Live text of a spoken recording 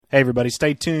Hey, everybody,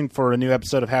 stay tuned for a new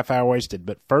episode of Half Hour Wasted.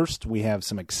 But first, we have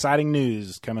some exciting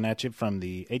news coming at you from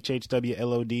the HHW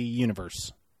LOD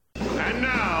universe. And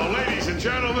now, ladies and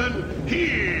gentlemen,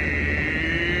 here's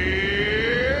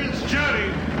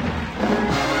Johnny.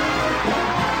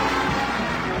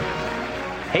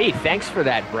 Hey, thanks for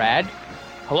that, Brad.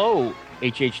 Hello,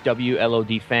 HHW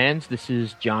LOD fans. This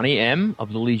is Johnny M.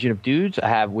 of the Legion of Dudes. I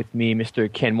have with me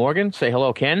Mr. Ken Morgan. Say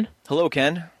hello, Ken. Hello,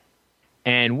 Ken.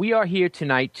 And we are here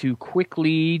tonight to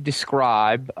quickly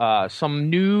describe some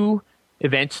new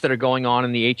events that are going on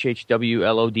in the HHW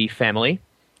LOD family.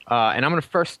 And I'm going to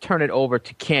first turn it over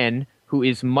to Ken, who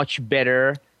is much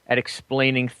better at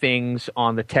explaining things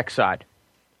on the tech side.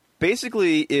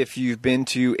 Basically, if you've been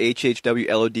to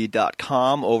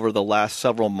hhwlod.com over the last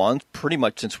several months, pretty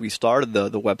much since we started the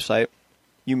website,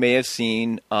 you may have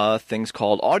seen things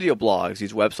called audio blogs,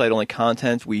 these website-only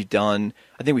content we've done.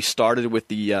 I think we started with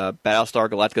the Battlestar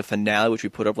Galactica finale, which we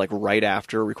put up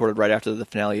recorded right after the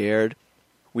finale aired.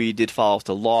 We did follow-ups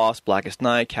to Lost, Blackest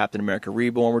Night, Captain America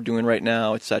Reborn we're doing right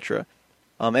now, etc.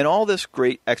 And all this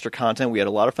great extra content, we had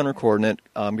a lot of fun recording it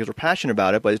because we're passionate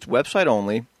about it, but it's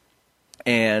website-only.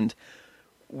 And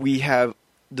we have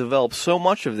developed so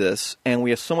much of this, and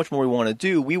we have so much more we want to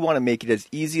do. We want to make it as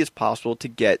easy as possible to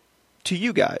get to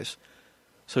you guys.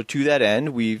 So to that end,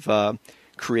 we've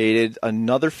created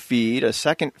another feed, a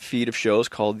second feed of shows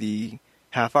called the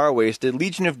Half Hour Wasted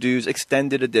Legion of Dudes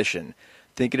Extended Edition.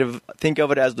 Think of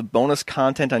it as the bonus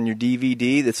content on your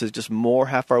DVD. This is just more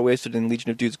Half Hour Wasted and Legion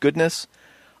of Dudes goodness.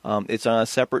 It's on a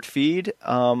separate feed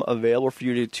available for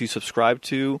you to subscribe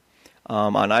to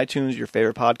on iTunes, your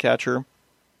favorite podcatcher.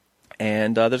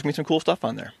 And there's going to be some cool stuff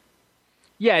on there.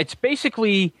 Yeah, it's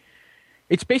basically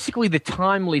the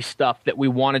timely stuff that we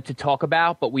wanted to talk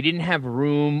about, but we didn't have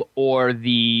room or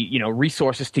the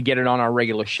resources to get it on our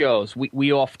regular shows.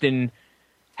 We often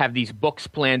have these books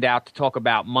planned out to talk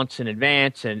about months in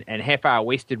advance, and Half Hour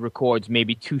Wasted records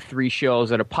maybe 2-3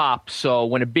 shows at a pop. So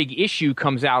when a big issue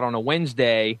comes out on a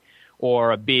Wednesday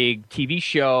or a big TV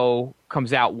show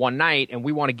comes out one night and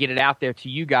we want to get it out there to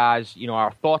you guys,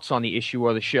 our thoughts on the issue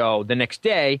or the show the next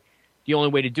day, the only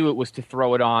way to do it was to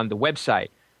throw it on the website.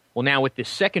 Well, now with this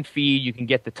second feed, you can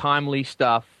get the timely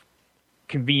stuff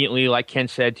conveniently, like Ken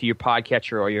said, to your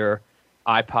podcatcher or your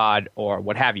iPod or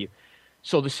what have you.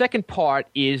 So the second part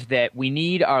is that we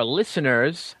need our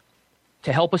listeners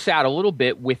to help us out a little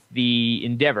bit with the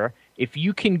endeavor. If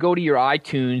you can go to your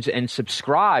iTunes and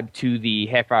subscribe to the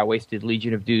Half Hour Wasted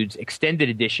Legion of Dudes Extended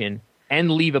Edition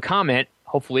and leave a comment,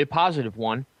 hopefully a positive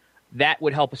one, that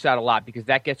would help us out a lot because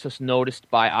that gets us noticed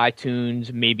by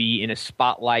iTunes, maybe in a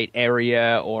spotlight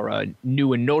area or a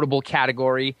new and notable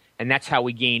category, and that's how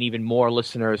we gain even more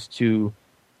listeners to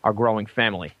our growing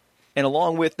family. And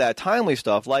along with that timely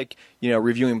stuff, like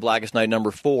reviewing Blackest Night number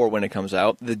 4 when it comes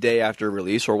out, the day after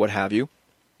release or what have you,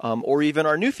 or even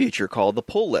our new feature called The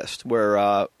Pull List, where,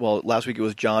 last week it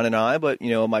was John and I, but,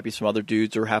 it might be some other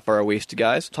dudes or Half Hour Wasted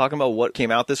guys talking about what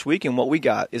came out this week and what we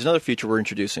got is another feature we're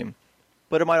introducing.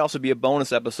 But it might also be a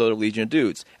bonus episode of Legion of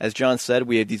Dudes. As John said,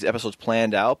 we had these episodes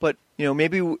planned out, but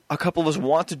maybe a couple of us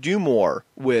want to do more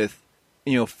with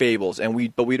Fables,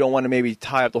 but we don't want to maybe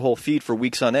tie up the whole feed for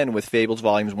weeks on end with Fables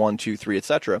volumes 1, 2, 3,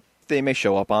 etc. They may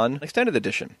show up on Extended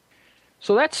Edition.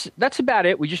 So that's about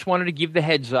it. We just wanted to give the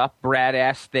heads up. Brad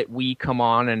asked that we come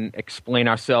on and explain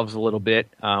ourselves a little bit.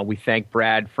 We thank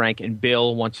Brad, Frank, and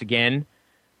Bill once again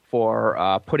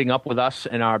for putting up with us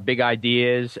and our big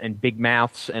ideas and big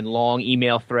mouths and long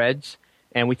email threads.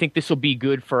 And we think this will be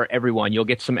good for everyone. You'll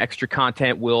get some extra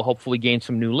content. We'll hopefully gain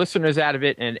some new listeners out of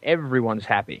it, and everyone's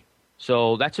happy.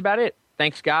 So that's about it.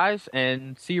 Thanks, guys,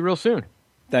 and see you real soon.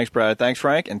 Thanks, Brad. Thanks,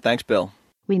 Frank. And thanks, Bill.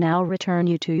 We now return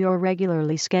you to your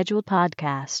regularly scheduled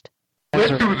podcast. Let's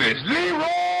do this. Leroy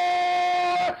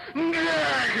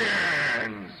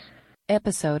Dragons!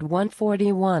 Episode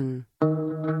 141. The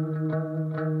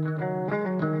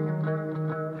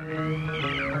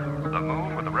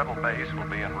moon with the rebel base will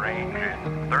be in range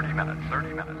in 30 minutes.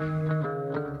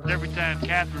 Every time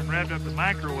Catherine revved up the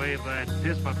microwave, I'd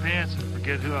piss my pants and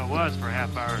forget who I was for a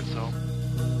half hour or so.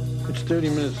 It's 30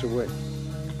 minutes away.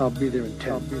 I'll be there in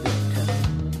 10.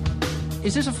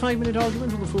 Is this a 5-minute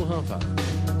argument or the full half hour?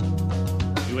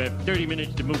 You have 30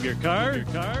 minutes to move your car.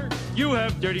 You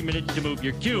have 30 minutes to move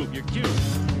your cube.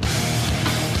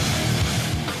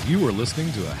 You are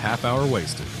listening to a Half Hour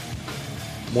Wasted.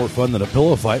 More fun than a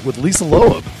pillow fight with Lisa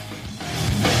Loeb.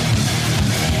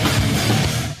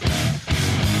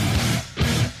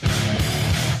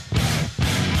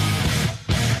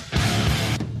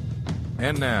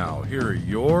 And now, here are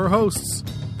your hosts,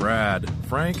 Brad,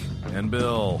 Frank, and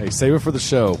Bill. Hey, save it for the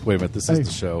show. Wait a minute, this is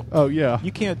the show. Oh yeah.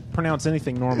 You can't pronounce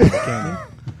anything normally, can you?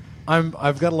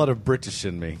 I've got a lot of British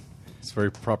in me. It's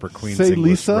very proper Queen's Say English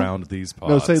Lisa. around these pods.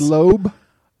 No, say lobe.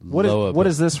 What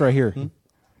is this right here?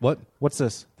 What? What's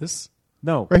this? This?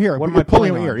 No. Right here. What am You're I pulling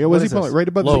pulling my on? ear. Yeah, What what's he is pulling? this? Right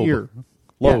above Lobe. the ear.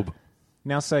 Lobe. Yeah.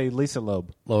 Now say Lisa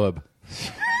Loeb. Loeb.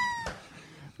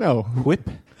 No. Whip.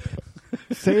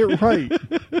 Say it right.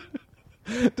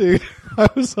 Dude, I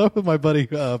was up with my buddy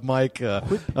Mike,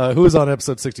 who was on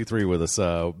episode 63 with us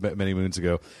many moons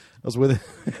ago. I was with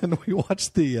him, and we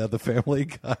watched the Family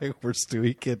Guy where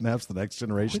Stewie kidnaps the Next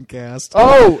Generation cast.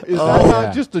 Oh, is that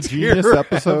not just a genius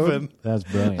episode? Heaven. That's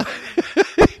brilliant.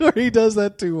 Where he does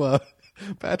that to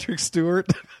Patrick Stewart.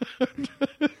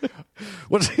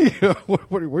 Where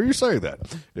are you saying that?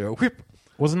 Whip.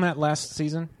 Wasn't that last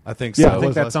season? I think so. Yeah, I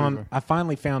think that's on. I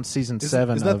finally found season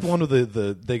 7. Is that the one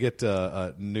with they get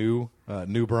new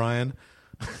Brian?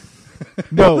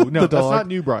 No, The that's dog? not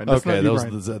New Brian. That's Okay, not New that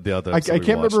Brian. was the other I episode we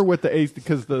can't remember watched. what the A,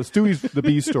 because the Stewie's the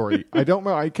B story. I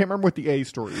can't remember what the A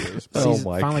story is.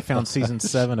 Finally found season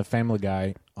 7 of Family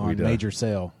Guy on done. major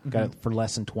sale. Got it for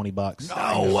less than $20.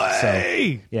 No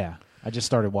way! So, yeah, I just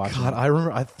started watching. God,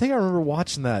 it. I think I remember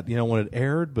watching that, when it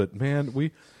aired. But man,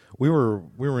 we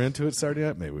were into it Saturday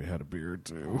night. Maybe we had a beer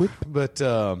too. But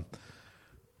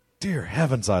dear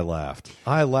heavens, I laughed.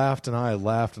 I laughed and I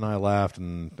laughed and I laughed,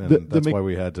 and that's why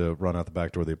we had to run out the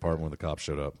back door of the apartment when the cops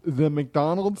showed up. The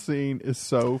McDonald's scene is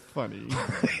so funny,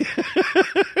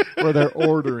 where they're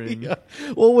ordering. Yeah.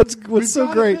 Well, what's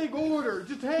so great? Big order.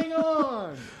 Just hang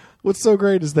on. What's so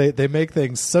great is they make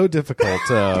things so difficult,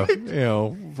 for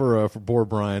poor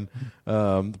Brian,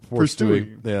 poor For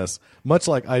Stewie. Yes, much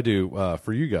like I do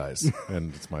for you guys,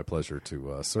 and it's my pleasure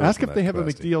to serve. Ask in if that they have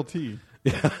capacity. a McDLT.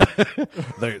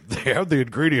 They have the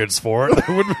ingredients for it.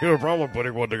 There wouldn't be a problem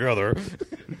putting one together.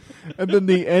 And then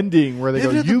the ending where they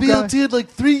go, had "You the guys, BLT in like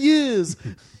 3 years.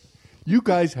 you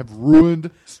guys have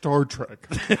ruined Star Trek."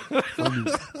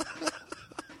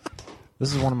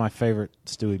 This is one of my favorite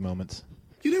Stewie moments.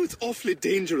 You know, it's awfully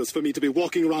dangerous for me to be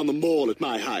walking around the mall at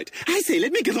my height. I say,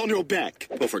 let me get on your back.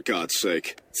 Oh, for God's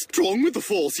sake. Strong with the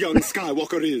Force, young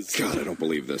Skywalker is. God, I don't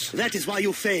believe this. That is why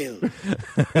you fail.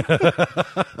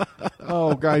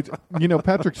 Oh, guys,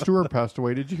 Patrick Stewart passed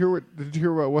away. Did you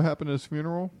hear what happened at his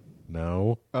funeral?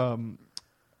 No. I'm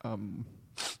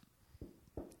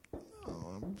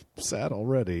sad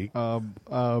already.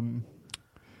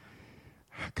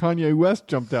 Kanye West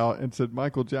jumped out and said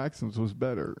Michael Jackson's was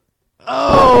better.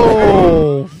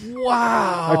 Oh,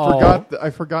 wow! I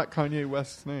forgot Kanye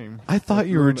West's name. I thought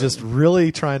you were just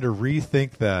really trying to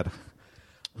rethink that.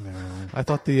 No. I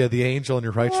thought the angel on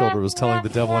your right shoulder was telling the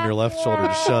devil on your left shoulder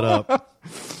to shut up.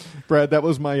 Brad, that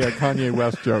was my Kanye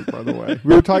West joke, by the way.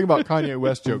 We were talking about Kanye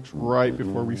West jokes right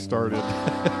before we started.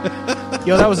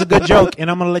 Yo, that was a good joke, and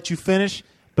I'm going to let you finish.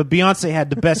 But Beyonce had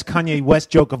the best Kanye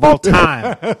West joke of all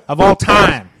time. Of all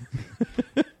time.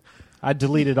 I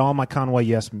deleted all my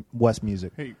Kanye West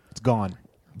music. Hey. It's gone.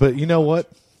 But you know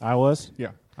what? I was? Yeah.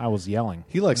 I was yelling.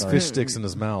 He likes Sorry. fish sticks in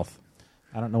his mouth.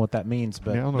 I don't know what that means,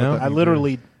 but Yeah, I don't know No? what that I means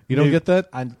literally... You don't get that?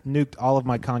 I nuked all of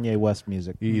my Kanye West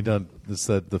music. You don't.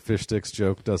 Said the fish sticks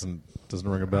joke doesn't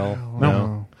ring a bell.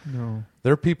 No.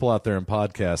 There are people out there in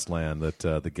podcast land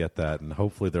that get that, and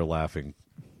hopefully they're laughing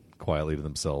quietly to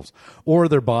themselves, or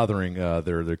they're bothering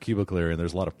their cubicle area, and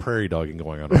there's a lot of prairie dogging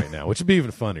going on right now, which would be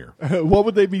even funnier. What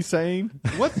would they be saying?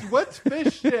 What's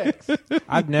fish sticks?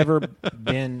 I've never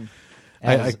been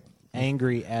as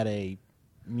angry at a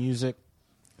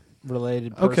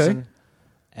music-related person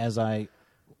as I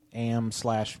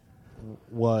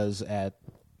was at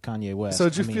Kanye West. So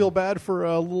did you feel bad for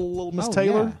little Miss Oh,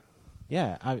 Taylor?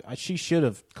 Yeah, she should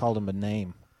have called him a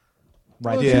name.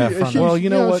 Right. Well, there in front of him. Well,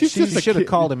 you know what? she's She just a should have kid.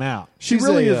 called him out. She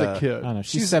really is a kid. I don't know.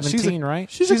 She's 17, right?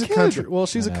 She's a a kid. country. Well,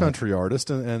 she's a I know. country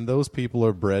artist, and those people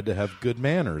are bred to have good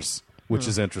manners, which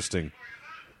is interesting.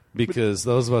 Because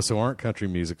those of us who aren't country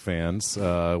music fans,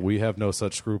 we have no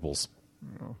such scruples.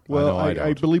 Well, I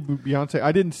I believe Beyonce.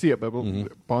 I didn't see it, but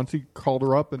Bonce called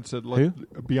her up and said,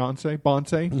 Beyonce,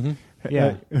 Bonce,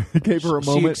 Yeah. gave her a She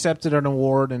moment. accepted an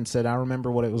award and said, I remember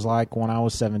what it was like when I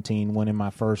was 17 winning my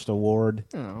first award.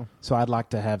 Oh. So I'd like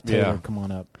to have Taylor Yeah. come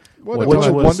on up. What Which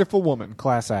a was wonderful woman.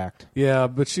 Class act. Yeah,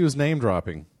 but she was name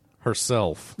dropping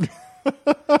herself.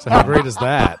 So how great is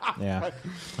that? Yeah.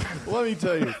 Let me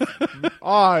tell you,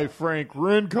 I, Frank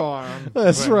Rincon.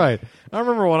 That's right. I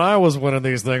remember when I was winning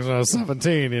these things when I was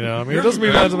 17. It doesn't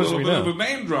mean that's much we know.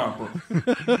 name dropper.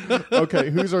 Okay,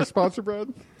 who's our sponsor,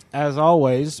 Brad? As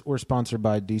always, we're sponsored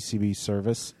by DCB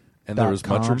Service. And there was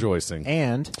much rejoicing.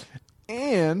 And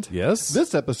And Yes.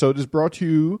 this episode is brought to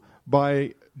you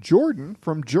by Jordan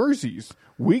from Jersey's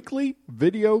weekly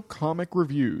video comic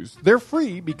reviews. They're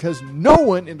free because no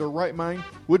one in their right mind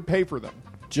would pay for them.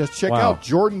 Just check out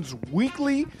Jordan's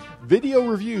weekly video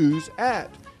reviews at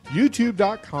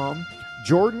youtube.com.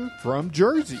 Jordan from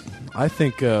Jersey. I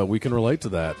think we can relate to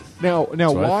that. Now,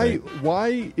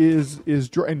 why is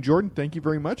and Jordan? Thank you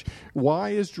very much. Why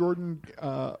is Jordan?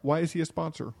 Why is he a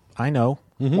sponsor? I know.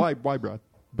 Mm-hmm. Why, Brad?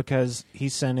 Because he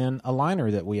sent in a liner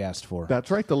that we asked for.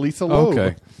 That's right, the Lisa Loeb.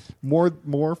 Okay.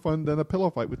 More fun than a pillow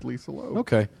fight with Lisa Loeb.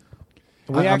 Okay.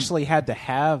 We actually had to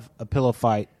have a pillow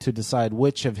fight to decide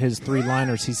which of his 3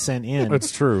 liners he sent in.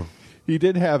 That's true. He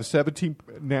did have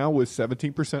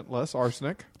 17% less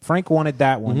arsenic. Frank wanted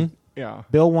that one. Mm-hmm. Yeah.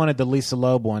 Bill wanted the Lisa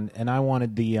Loeb one, and I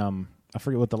wanted the I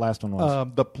forget what the last one was.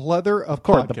 The pleather of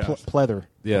course, podcast. the pleather.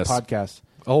 Yes. The podcast.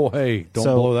 Oh, hey, don't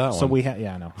blow that one. So we had,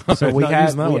 I know. So we Not had,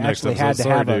 using that we one next actually had episode. to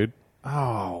Sorry, have dude.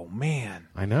 Oh man,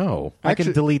 I know. I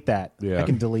can delete that. Yeah. I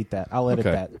can delete that. I'll edit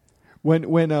Okay. that. When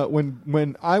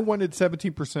I wanted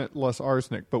 17% less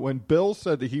arsenic, but when Bill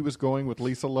said that he was going with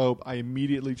Lisa Loeb, I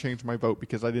immediately changed my vote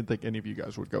because I didn't think any of you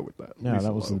guys would go with that. No, Lisa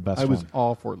that was Loeb. the best I was one.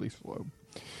 all for Lisa Loeb.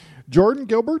 Jordan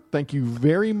Gilbert, thank you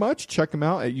very much. Check him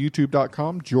out at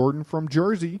youtube.com. Jordan from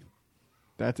Jersey.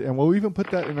 And we'll even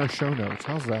put that in our show notes.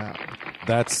 How's that?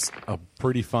 That's a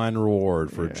pretty fine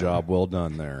reward for a job well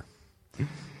done there.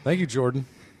 Thank you, Jordan.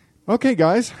 Okay,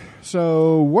 guys.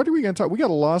 So what are we going to talk? We got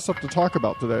a lot of stuff to talk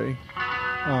about today.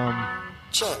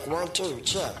 Check, 1, 2,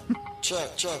 check.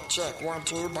 Check. 1,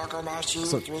 2, buckle my shoe.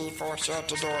 3, 4, shut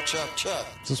the door. Check.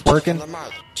 Is this working?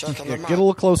 Checking the mic. Get a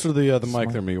little closer to the mic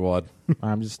there, Meatwad. I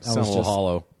Sound was a little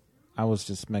hollow. I was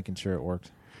just making sure it worked.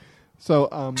 So,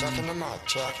 checking the mic.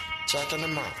 Checking the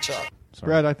mic. Check. Sorry.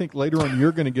 Brad, I think later on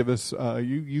you're going to give us.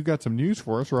 You got some news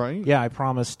for us, right? Yeah, I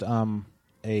promised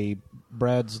a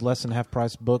Brad's Less Than Half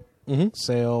Price book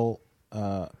sale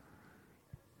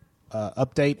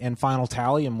update and final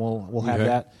tally, and we'll have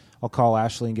that. I'll call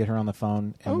Ashley and get her on the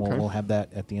phone, and we'll have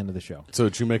that at the end of the show. So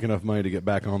did you make enough money to get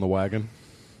back on the wagon?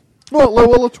 Well,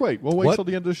 let's wait. We'll wait till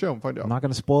the end of the show and find out. I'm not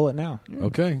going to spoil it now. Yeah.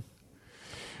 Okay.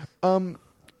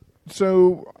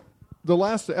 So the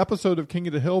last episode of King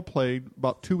of the Hill played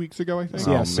about 2 weeks ago, I think.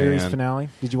 Yeah, series finale.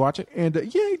 Did you watch it? And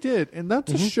yeah, I did. And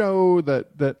that's a show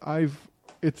that I've.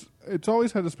 It's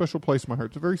always had a special place in my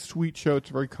heart. It's a very sweet show. It's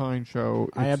a very kind show.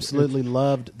 I absolutely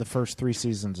loved the first 3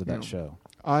 seasons of that show.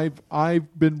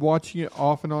 I've been watching it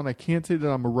off and on. I can't say that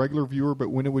I'm a regular viewer, but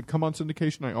when it would come on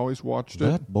syndication, I always watched it.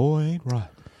 That boy ain't right.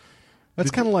 That's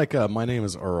kind of like My Name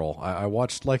is Earl. I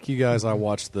watched, like you guys, I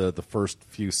watched the first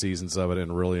few seasons of it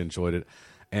and really enjoyed it.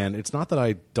 And it's not that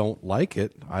I don't like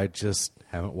it. I just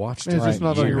haven't watched it. It's just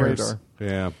not on your radar.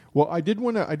 Yeah. Well, I did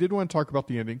want to talk about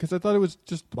the ending because I thought it was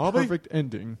just the perfect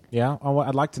ending. Yeah,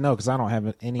 I'd like to know because I don't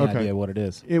have any idea what it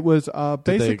is. It was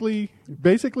basically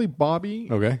Bobby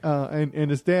and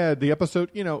his dad. The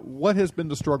episode, what has been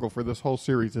the struggle for this whole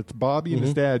series? It's Bobby and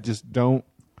his dad just don't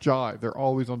jive. They're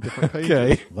always on different pages.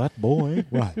 Okay. That boy,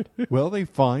 right. Well, they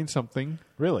find something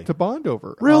to bond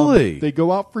over. Really? They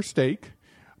go out for steak.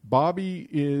 Bobby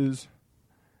gets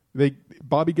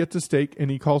a steak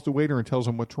and he calls the waiter and tells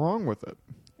him what's wrong with it.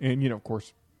 And, of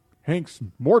course, Hank's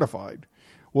mortified.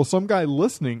 Well, some guy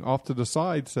listening off to the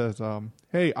side says,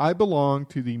 hey, I belong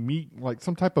to the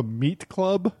some type of meat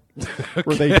club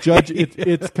where they judge.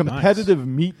 It's competitive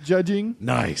meat judging.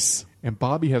 Nice. And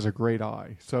Bobby has a great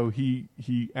eye. So he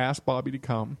asked Bobby to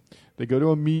come. They go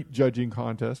to a meat judging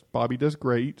contest. Bobby does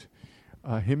great.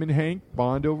 Him and Hank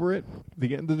bond over it.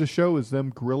 The end of the show is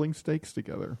them grilling steaks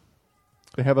together.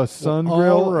 They have a son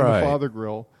grill and a father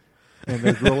grill, and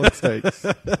they're grilling steaks.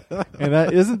 And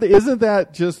that isn't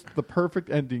that just the perfect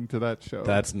ending to that show?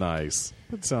 That's nice.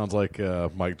 It sounds like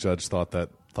Mike Judge thought that.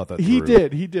 He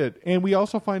through. did, and we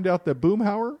also find out that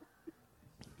Boomhauer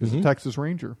is a Texas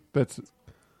Ranger. That's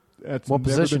what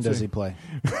position does he play?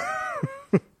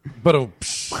 But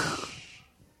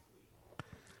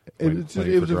it was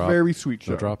a very sweet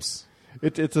show. No drops.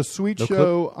 It's a sweet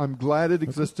show. I'm glad it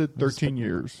existed 13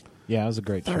 years. Yeah, it was a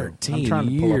great show. 13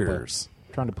 trying years.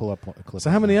 Trying to pull up a clip. So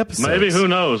how many episodes? Maybe, who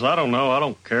knows? I don't know. I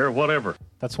don't care. Whatever.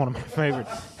 That's one of my favorite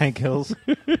Hank Hills.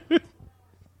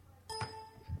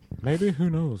 Maybe, who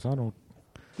knows? I don't.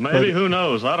 Maybe, who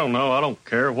knows? I don't know. I don't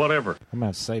care. Whatever. I'm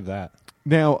going to save that.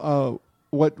 Now,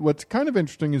 what's kind of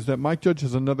interesting is that Mike Judge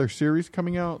has another series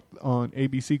coming out on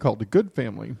ABC called The Good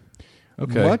Family.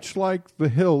 Okay. Much like The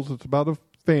Hills, it's about a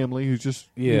family who's just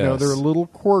they're a little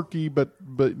quirky, but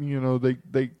they're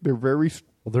very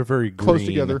they're very close green.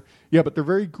 together. Yeah, but they're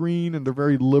very green and they're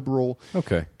very liberal.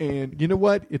 Okay. And you know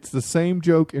what? It's the same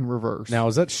joke in reverse. Now,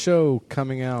 is that show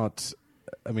coming out?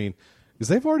 I mean, because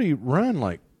they've already run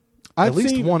at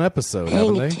least one episode,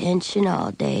 haven't Paying they? attention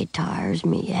all day tires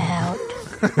me out.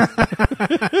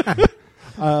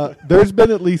 There's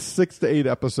been at least 6 to 8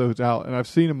 episodes out, and I've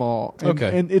seen them all. And,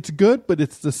 Okay. and it's good, but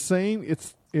it's the same.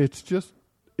 It's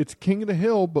King of the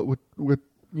Hill, but with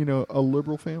a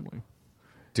liberal family.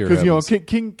 Dear Because heavens.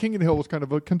 King of the Hill was kind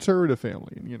of a conservative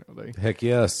family, and they Heck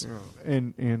yes.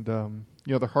 and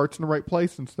their heart's in the right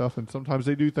place and stuff. And sometimes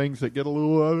they do things that get a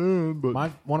little out of hand.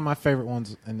 But One of my favorite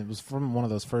ones, and it was from one of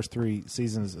those first 3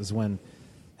 seasons, is when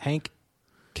Hank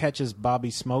catches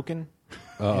Bobby smoking,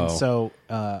 Uh-oh. and so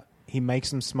he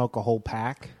makes him smoke a whole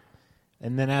pack,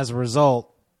 and then as a result,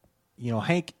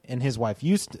 Hank and his wife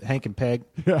Hank and Peg,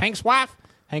 Hank's wife,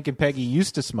 Hank and Peggy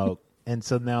used to smoke, and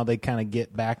so now they kind of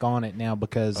get back on it now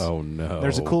because Oh, no.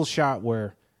 there's a cool shot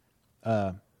where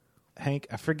Hank,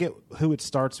 I forget who it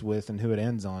starts with and who it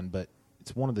ends on, but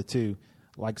it's one of the two.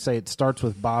 Like, say it starts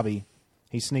with Bobby.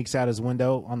 He sneaks out his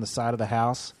window on the side of the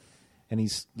house, and he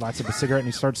lights up a cigarette, and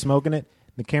he starts smoking it.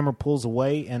 The camera pulls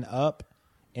away and up,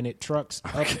 and it trucks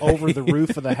up over the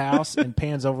roof of the house and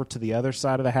pans over to the other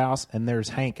side of the house, and there's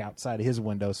Hank outside his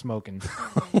window smoking.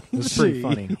 It's pretty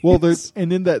funny. Well,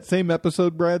 and in that same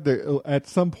episode, Brad, at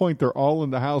some point they're all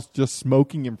in the house just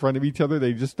smoking in front of each other.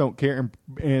 They just don't care.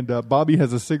 And Bobby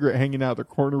has a cigarette hanging out the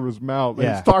corner of his mouth, and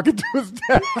he's talking to his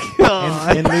dad.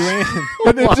 And Luann,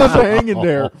 and it's just hanging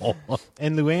there.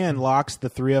 And Luann locks the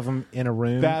 3 of them in a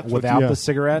room That's without what- the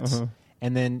cigarettes, Uh-huh.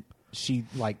 and then she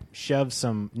shoves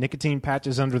some nicotine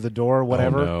patches under the door, or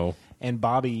whatever. Oh, no. And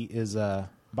Bobby's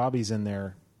in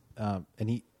there, and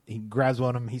he grabs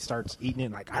one of them. He starts eating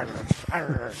it like, "Arr,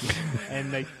 arr."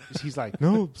 And she's like,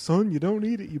 "No, son, you don't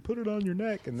eat it. You put it on your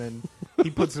neck." And then he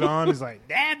puts it on. He's like,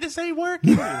 "Dad, this ain't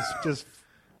working." It's just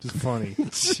funny.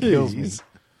 It kills me.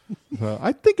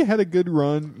 I think it had a good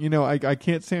run. I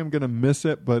can't say I'm going to miss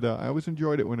it, but I always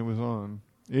enjoyed it when it was on.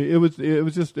 It was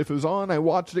just, if it was on, I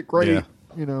watched it great. Yeah.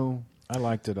 I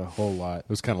liked it a whole lot. It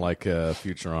was kind of like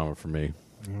Futurama for me.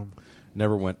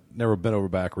 Never bent over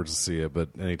backwards to see it, but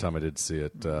anytime I did see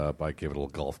it, I gave it a little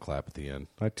golf clap at the end.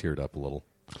 I teared up a little.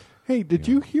 Hey, did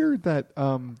you hear that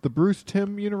the Bruce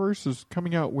Timm universe is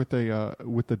coming out with a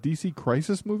DC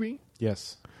Crisis movie?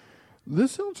 Yes.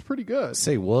 This sounds pretty good.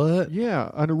 Say what?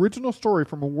 Yeah, an original story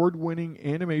from award-winning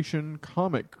animation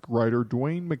comic writer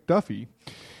Dwayne McDuffie.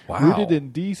 Wow. Rooted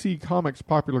in DC Comics'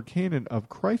 popular canon of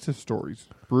crisis stories.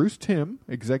 Bruce Timm,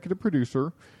 executive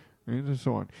producer, and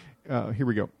so on. Here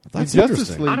we go. That's In Justice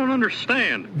interesting. League, I don't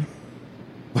understand.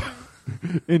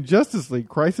 in Justice League,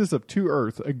 Crisis of Two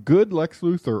Earths, a good Lex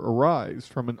Luthor arrives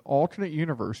from an alternate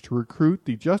universe to recruit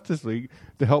the Justice League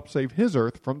to help save his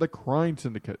Earth from the Crime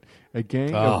Syndicate, a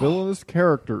gang of villainous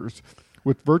characters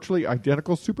with virtually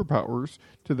identical superpowers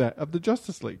to that of the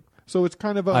Justice League. So it's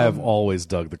kind of I have always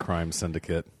dug the Crime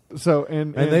Syndicate. So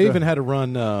and they even had to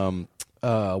run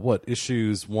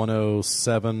issues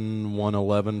 107,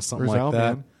 111, something Where's like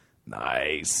that. Owlman?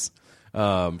 Nice.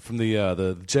 From the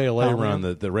JLA Owlman. run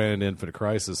that ran into Infinite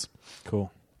Crisis. Cool.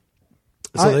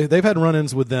 So they've had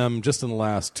run-ins with them just in the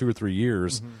last 2 or 3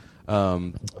 years.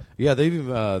 They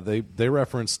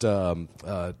referenced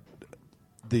the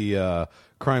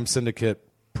Crime Syndicate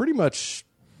pretty much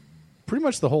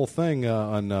the whole thing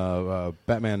on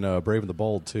Batman Brave and the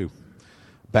Bold too.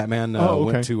 Batman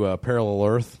went to Parallel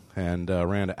Earth and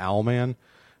ran to Owlman,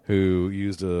 who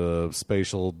used a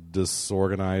spatial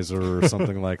disorganizer or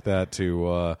something like that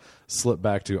to slip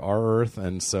back to our Earth.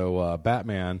 And so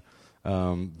Batman,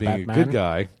 being a good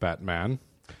guy, Batman.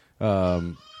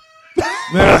 If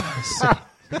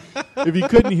you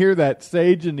couldn't hear that,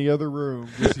 Sage in the other room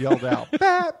just yelled out,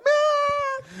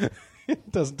 "Batman!" It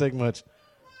doesn't take much.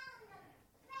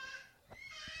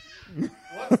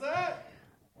 What's that?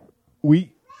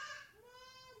 We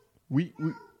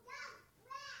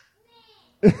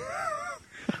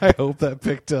I hope that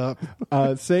picked up.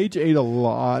 Sage ate a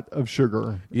lot of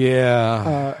sugar.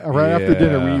 Yeah. Right after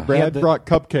dinner, Brad brought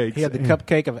cupcakes. He had the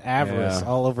cupcake of avarice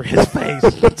all over his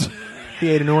face. He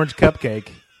ate an orange cupcake.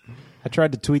 I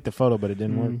tried to tweet the photo, but it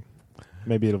didn't work.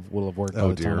 Maybe it will have worked by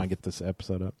the time I get this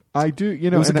episode up. I do,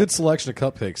 It was a good selection of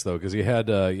cupcakes though, because you had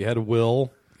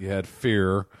Will, you had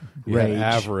Fear, you Rage.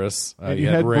 had Avarice, And you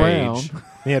had Brown. Rage,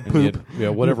 He had and poop.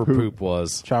 whatever poop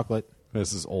was. Chocolate.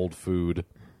 This is old food.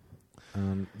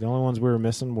 The only ones we were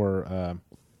missing were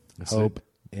Hope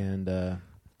and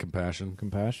Compassion.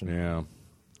 Yeah.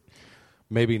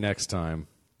 Maybe next time.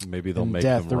 Maybe they'll And make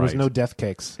death. them There right. was no death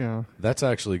cakes. Yeah. That's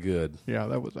actually good.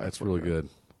 Yeah, That's really good.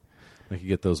 I think you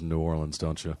get those in New Orleans,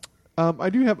 don't you? I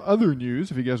do have other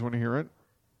news if you guys want to hear it.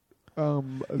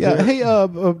 Yeah. Hey,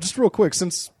 just real quick,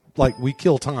 since we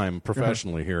kill time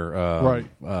professionally here, Right.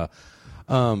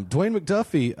 Dwayne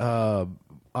McDuffie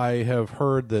I have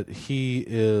heard that he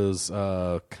is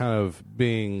kind of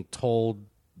being told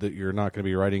that you're not going to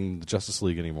be writing the Justice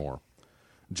League anymore.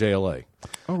 JLA.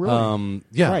 Oh, really?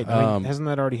 Yeah. Right. I mean, hasn't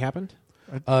that already happened?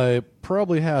 It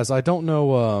probably has. I don't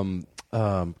know.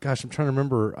 Gosh, I'm trying to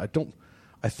remember.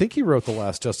 I think he wrote the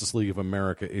last Justice League of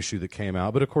America issue that came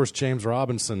out. But, of course, James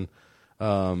Robinson,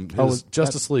 his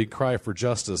Justice League Cry for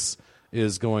Justice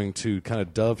is going to kind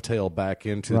of dovetail back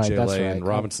into the JLA, and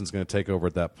Robinson's going to take over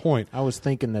at that point. I was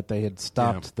thinking that they had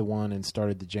stopped the one and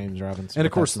started the James Robinson. And,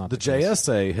 of course, the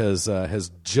JSA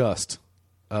has just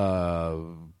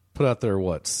put out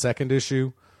their, second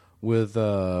issue with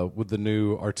the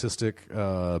new artistic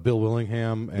Bill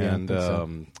Willingham and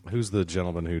who's the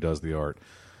gentleman who does the art?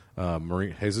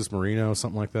 Jesus Marino,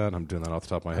 something like that. I'm doing that off the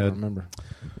top of my head. I don't remember.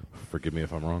 Forgive me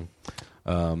if I'm wrong.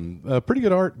 Pretty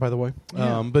good art, by the way.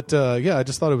 Yeah. But I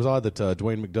just thought it was odd that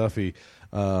Dwayne McDuffie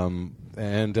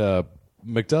and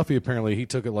McDuffie apparently he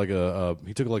took it like a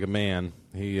man.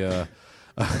 He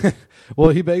well,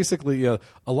 he basically a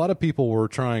lot of people were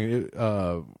trying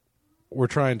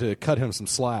to cut him some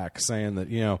slack, saying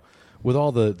that with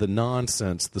all the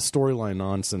nonsense, the storyline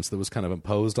nonsense that was kind of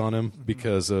imposed on him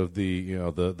because of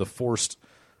the forced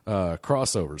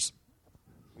crossovers.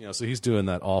 So he's doing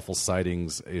that awful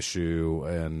sightings issue,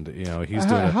 and he's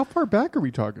doing. How far back are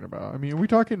we talking about? I mean, are we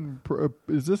talking?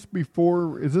 Is this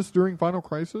before? Is this during Final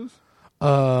Crisis?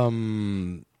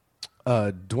 I'm sorry.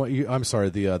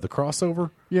 The crossover.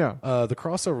 Yeah. The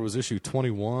crossover was issue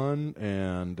 21,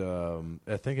 and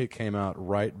I think it came out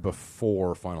right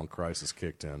before Final Crisis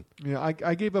kicked in. Yeah,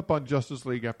 I gave up on Justice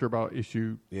League after about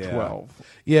issue 12.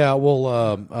 Yeah.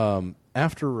 Well,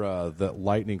 after the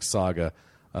Lightning Saga.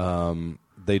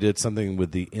 They did something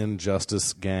with the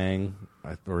Injustice Gang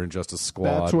or Injustice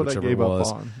Squad, That's what whichever I gave it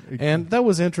was. up on. And that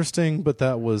was interesting, but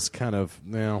that was kind of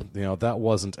that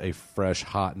wasn't a fresh,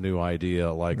 hot new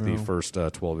idea like the first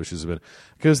 12 issues have been.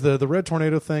 Because the Red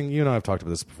Tornado thing, you and I have talked about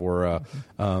this before.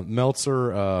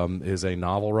 Meltzer is a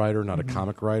novel writer, not a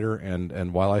comic writer,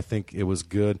 and while I think it was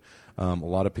good. A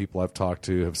lot of people I've talked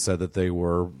to have said that they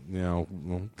were,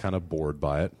 kind of bored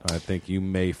by it. I think you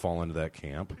may fall into that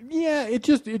camp. Yeah, it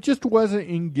just wasn't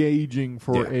engaging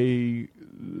for a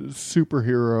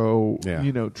superhero.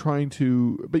 Yeah. Trying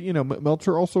to. But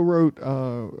Meltzer also wrote.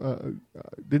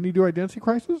 Didn't he do Identity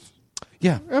Crisis?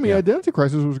 Yeah, I mean, Identity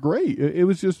Crisis was great. It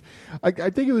was just, I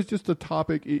think it was just a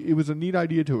topic. It was a neat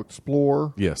idea to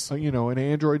explore. Yes, an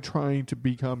android trying to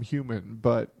become human,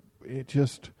 but it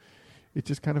just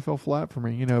kind of fell flat for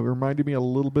me. It reminded me a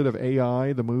little bit of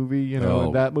AI, the movie.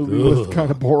 And that movie was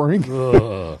kind of boring.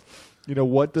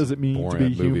 What does it mean to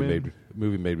be human?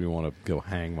 Movie made me want to go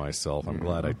hang myself. I'm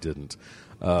glad I didn't,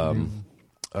 or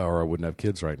I wouldn't have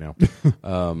kids right now.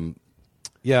 I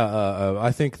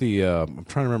think I'm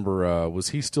trying to remember. Was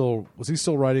he still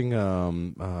writing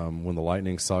when the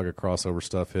Lightning Saga crossover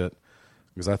stuff hit?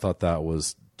 Because I thought that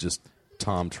was just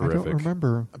terrific. I don't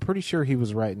remember. I'm pretty sure he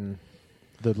was writing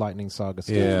the Lightning Saga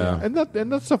stuff. Yeah. And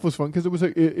that stuff was fun because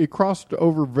it crossed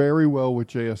over very well with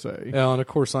JSA. Yeah, and of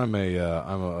course I'm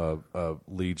a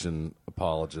Legion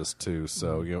apologist too.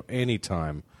 So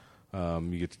anytime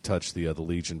you get to touch the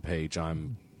Legion page,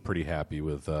 I'm pretty happy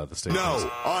with the statement.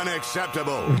 No,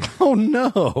 unacceptable. Oh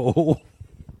no,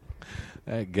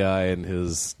 that guy and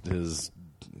his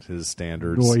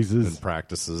standards noises and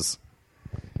practices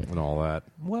and all that.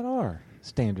 What are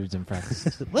standards and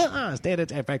practices?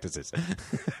 Standards and practices.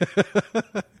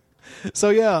 So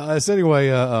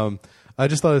anyway, I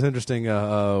just thought it was interesting.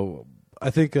 I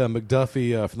think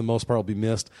McDuffie, for the most part, will be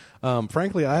missed.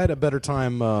 Frankly, I had a better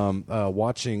time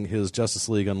watching his Justice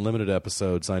League Unlimited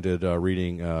episodes than I did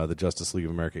reading the Justice League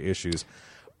of America issues.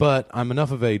 But I'm enough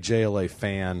of a JLA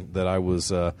fan that I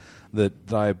was I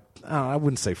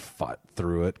wouldn't say fought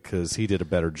through it because he did a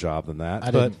better job than that.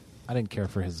 I didn't care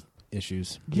for his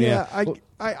issues. Yeah,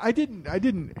 I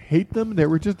didn't hate them.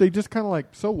 They just kind of like,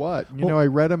 so what? I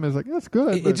read them as like, that's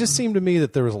good. It just seemed to me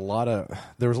that there was a lot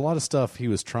of stuff he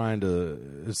was trying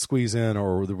to squeeze in,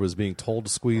 or was being told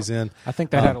to squeeze in. I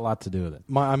think that had a lot to do with it.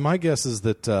 My guess is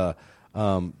that the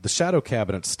Shadow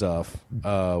Cabinet stuff,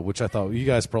 which I thought you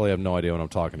guys probably have no idea what I'm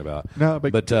talking about. No,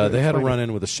 but they had a run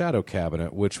in with the Shadow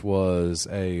Cabinet, which was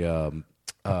a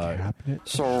cabinet.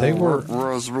 So they were.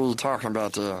 What was we talking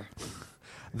about there?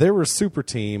 They were a super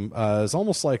team. It's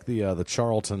almost like the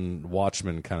Charlton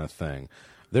Watchmen kind of thing.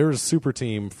 There was a super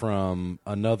team from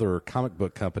another comic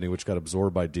book company which got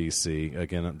absorbed by DC.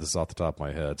 Again, this is off the top of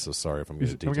my head, so sorry if I'm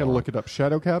getting detailed. I'm going to look it up.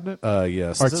 Shadow Cabinet?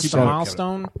 Yes. Is this the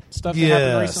Milestone stuff that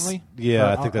happened recently?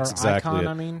 Yeah, I think that's exactly Icon, it.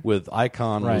 I mean? With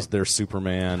Icon was their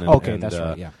Superman. And, that's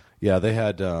right, yeah. Yeah, they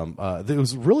had it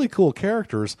was really cool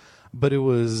characters, but it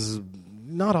was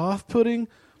not off-putting,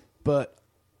 but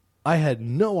I had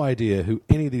no idea who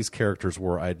any of these characters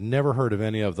were. I'd never heard of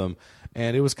any of them,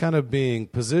 and it was kind of being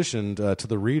positioned to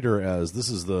the reader as this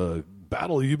is the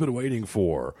battle you've been waiting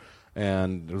for.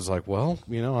 And it was like, well,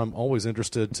 I'm always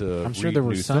interested to. I'm sure read there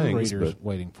were new some things, readers but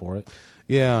waiting for it.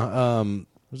 Yeah,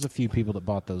 there's a few people that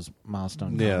bought those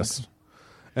Milestone comics. Yes,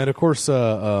 and of course,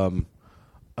 Dwayne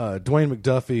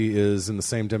McDuffie is in the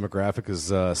same demographic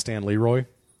as Stan Leroy.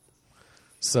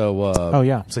 So,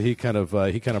 so he kind of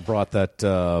brought that,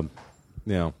 that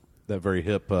very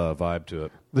hip vibe to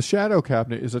it. The Shadow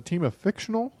Cabinet is a team of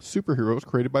fictional superheroes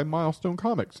created by Milestone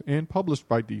Comics and published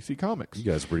by DC Comics. You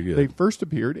guys are pretty good. They first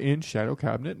appeared in Shadow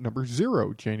Cabinet number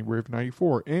 0, January of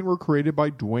 94, and were created by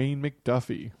Dwayne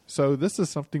McDuffie. So this is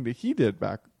something that he did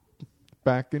back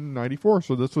in 94.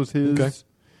 So this was his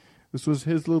this was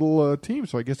his little team.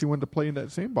 So I guess he wanted to play in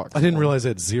that sandbox. I didn't realize they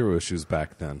had 0 issues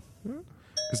back then.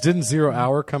 Because didn't 0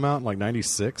 Hour come out in like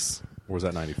 96? Or was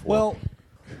that 94? Well,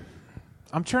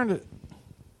 I'm trying to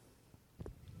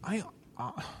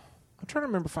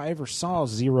remember if I ever saw a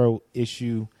 0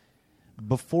 issue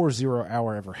before 0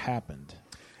 Hour ever happened.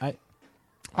 I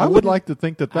would like to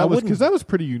think that was because that was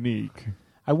pretty unique.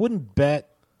 I wouldn't bet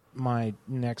my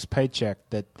next paycheck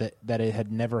that it had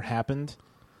never happened.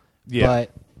 Yeah.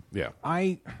 But yeah.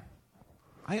 I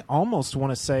almost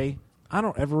want to say I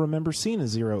don't ever remember seeing a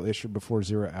 0 issue before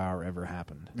 0 Hour ever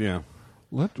happened. Yeah.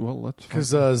 Let's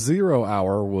because 0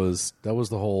 Hour was the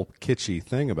whole kitschy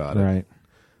thing about it,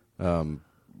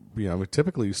 right?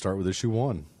 Typically you start with issue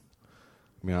 1.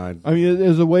 I mean,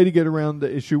 there's a way to get around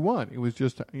the issue 1. It was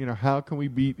just how can we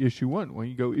beat issue 1 when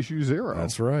you go issue 0?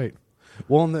 That's right.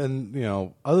 Well, and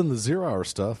then other than the 0 Hour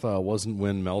stuff, wasn't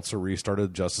when Meltzer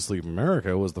restarted Justice League of America.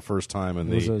 It was the first time in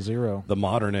the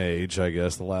modern age, I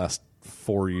guess, the last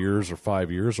 4 years or 5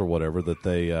 years or whatever that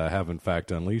they have in fact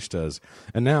unleashed as.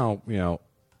 And now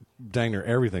dang near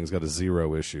everything's got a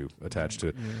 0 issue attached to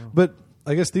it. Yeah. But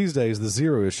I guess these days the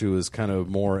 0 issue is kind of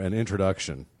more an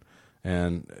introduction,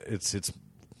 and it's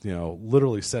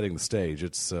literally setting the stage.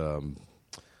 It's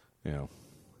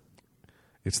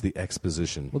it's the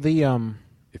exposition. Well,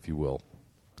 if you will.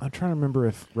 I'm trying to remember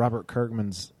if Robert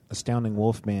Kirkman's Astounding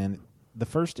Wolfman, the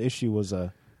first issue was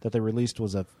that they released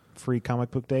was a free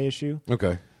comic book day issue.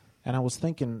 Okay. And I was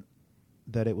thinking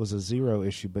that it was a 0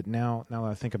 issue, but now that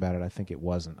I think about it, I think it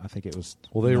wasn't. I think it was.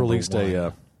 Well, they released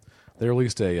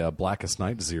a Blackest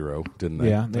Night 0, didn't they?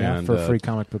 Yeah, and, for free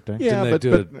comic book day. Yeah,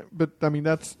 but I mean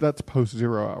that's post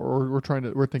 0 Hour.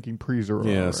 We're thinking pre 0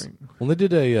 yes. Hour. Right? Well, they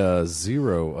did a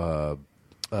 0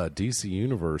 DC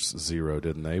Universe 0,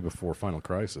 didn't they, before Final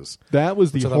Crisis? That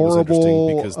was the was horrible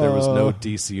interesting because there was no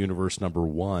DC Universe number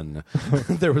 1.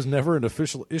 There was never an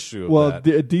official issue of that.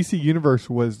 The DC Universe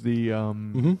was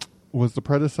the was the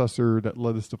predecessor that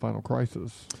led us to Final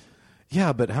Crisis.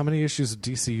 Yeah, but how many issues of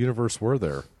DC Universe were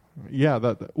there? Yeah,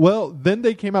 then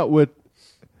they came out with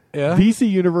DC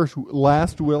Universe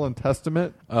Last Will and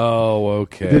Testament. Oh,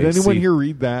 okay. Did anyone here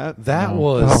read that? That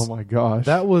was... Oh, my gosh.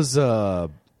 That was... the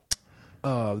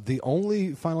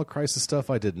only Final Crisis stuff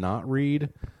I did not read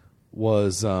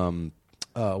was the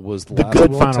Last good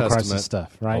Will Final and Testament. Crisis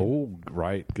stuff, right? Oh,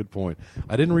 right. Good point.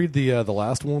 I didn't read the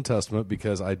Last Will and Testament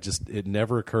because it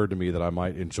never occurred to me that I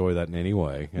might enjoy that in any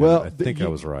way. And well, I think I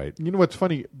was right. You know what's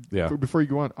funny? Yeah. Before you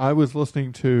go on, I was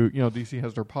listening to DC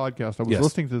has their podcast. I was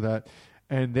listening to that.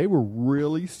 And they were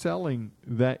really selling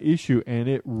that issue, and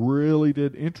it really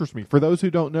did interest me. For those who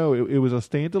don't know, it was a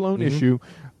standalone issue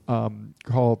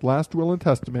called Last Will and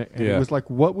Testament, and it was like,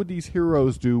 what would these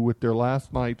heroes do with their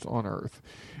last nights on Earth?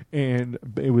 And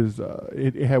it was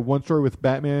it had one story with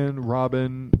Batman,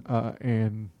 Robin,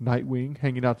 and Nightwing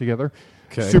hanging out together.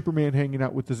 Okay. Superman hanging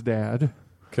out with his dad.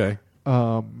 Okay.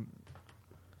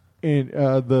 And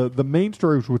the main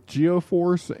story was with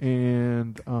Geoforce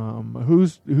and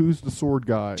who's the sword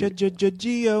guy?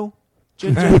 Geo.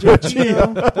 He's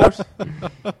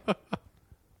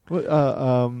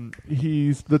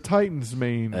the Titans'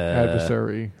 main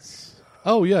adversary.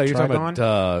 Oh yeah, you're talking Trigon?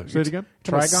 about say it again.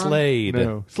 Trigon? Slade.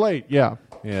 No, Slade. Yeah.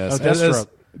 Yes. Deathstroke.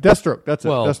 Deathstroke. That's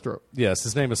well, it. Deathstroke. Yes,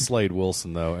 his name is Slade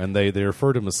Wilson though, and they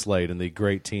refer to him as Slade in the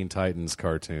Great Teen Titans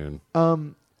cartoon.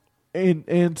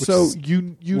 And so you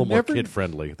a little never more kid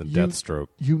friendly than Deathstroke.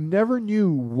 You never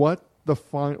knew what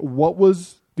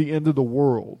was the end of the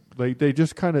world. They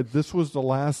just kind of, this was the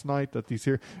last night that these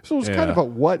here. So it was kind of a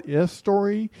what if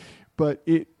story, but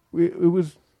it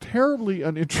was terribly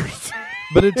uninteresting.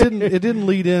 But it didn't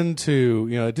lead into,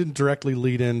 it didn't directly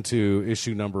lead into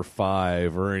issue number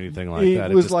 5 or anything like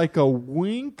that. It was like a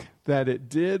wink that it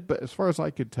did, but as far as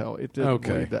I could tell, it didn't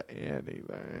Okay. lead to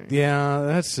anything.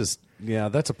 Yeah,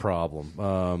 that's a problem.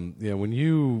 When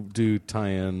you do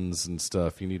tie-ins and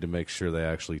stuff, you need to make sure they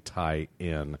actually tie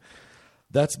in.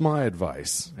 That's my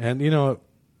advice. And I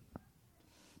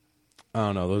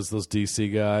don't know, those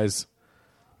DC guys.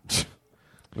 I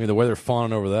mean, the way they're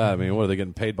fawning over that. I mean, what are they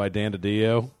getting paid by Dan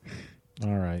DiDio?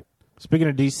 All right. Speaking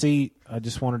of DC, I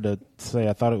just wanted to say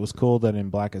I thought it was cool that in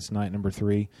Blackest Night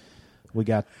 #3, we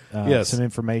got some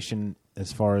information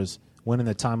as far as when in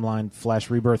the timeline Flash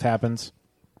Rebirth happens.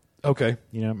 Okay.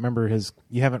 Remember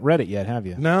you haven't read it yet, have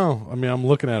you? No. I mean, I'm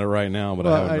looking at it right now, but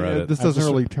I haven't read it. This doesn't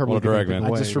really terribly give anything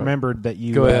away. I just remembered that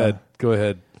you... Go ahead.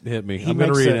 Hit me. I'm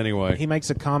going to read it anyway. He makes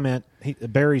a comment.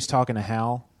 Barry's talking to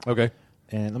Hal. Okay.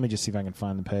 And let me just see if I can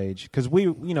find the page. Because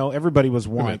everybody was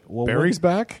one. Well, Barry's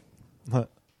back?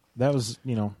 That was,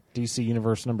 DC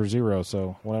Universe #0,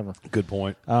 so whatever. Good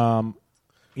point. There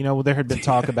had been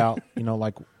talk about,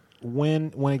 like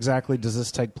when exactly does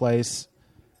this take place,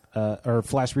 or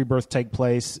Flash Rebirth take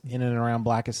place in and around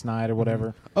Blackest Night or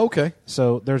whatever. Okay.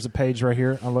 So there's a page right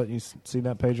here. I'll let you see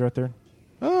that page right there.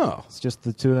 Oh. It's just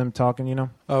the two of them talking,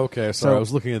 Okay, sorry. I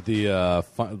was looking at the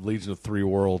Legion of Three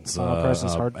Worlds ad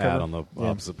hardcover. on the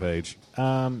opposite page.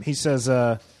 He says,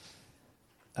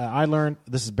 I learned,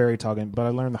 this is Barry talking, but I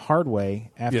learned the hard way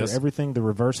after everything the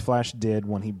Reverse Flash did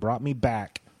when he brought me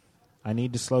back. I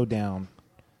need to slow down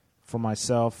for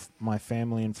myself, my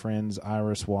family and friends,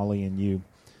 Iris, Wally, and you.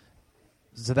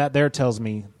 So that there tells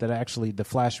me that actually the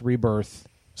Flash Rebirth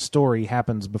story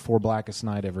happens before Blackest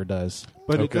Night ever does.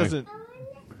 But it doesn't...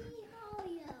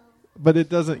 But it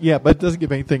doesn't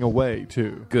give anything away,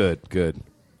 too. Good.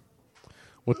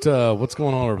 What's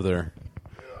going on over there?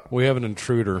 We have an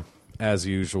intruder, as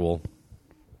usual.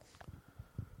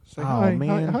 Say hi,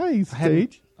 man. Hi,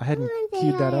 Sage. I hadn't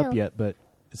queued that up yet, but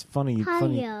it's funny.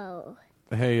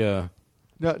 Hey,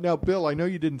 Now, Bill, I know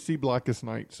you didn't see Blackest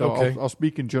Night, so Okay. I'll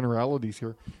speak in generalities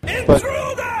here.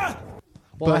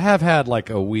 Well, I have had like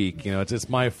a week. It's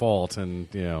my fault, and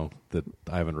that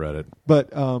I haven't read it. But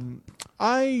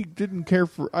I didn't care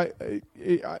for.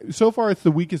 So far, it's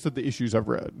the weakest of the issues I've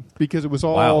read because it was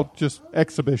all just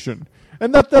exhibition,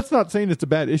 and that's not saying it's a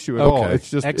bad issue at all. It's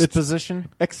just exposition.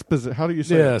 How do you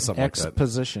say? Yeah, something like that.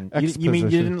 Exposition. Exposition. You mean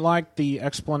you didn't like the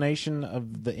explanation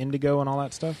of the Indigo and all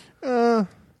that stuff?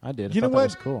 I did. You know that what?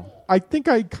 was cool. I think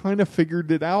I kind of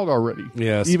figured it out already.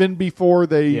 Yes. Even before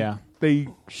they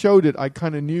showed it, I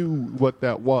kind of knew what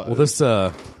that was.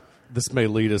 Well, this may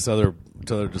lead us to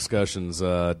other discussions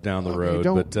down the road.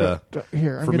 But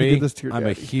here, I'm for gonna me, give this to your I'm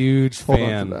a daddy. huge Hold on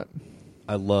to fan. that.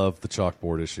 I love the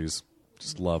chalkboard issues.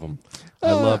 Just love them.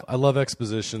 I love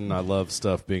exposition. I love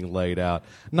stuff being laid out.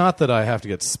 Not that I have to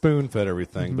get spoon-fed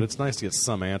everything, but it's nice to get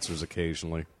some answers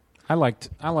occasionally. I liked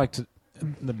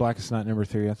the Blackest Night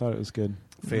 #3. I thought it was good.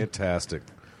 Fantastic.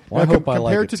 Now, Well, I hope I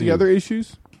like it compared to too. the other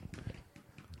issues.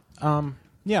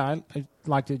 Yeah, I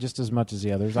liked it just as much as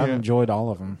the others. I've Yeah. enjoyed all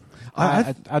of them.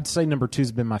 I'd say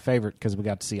 #2's been my favorite because we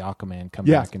got to see Aquaman come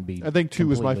back and be. I think 2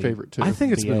 was my completely favorite too. I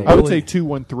think it's been I would really- say 2,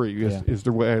 1, 3 is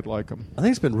the way I'd like them. I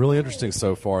think it's been really interesting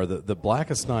so far. The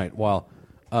Blackest Night, while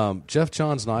Jeff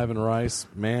Johns and Ivan Rice,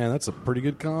 man, that's a pretty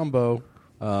good combo.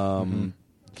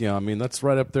 Yeah, I mean, that's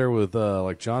right up there with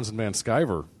like Johnson Van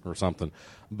Sciver or something.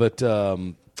 But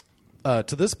to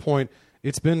this point,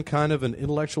 it's been kind of an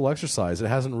intellectual exercise. It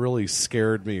hasn't really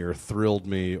scared me or thrilled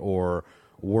me or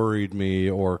worried me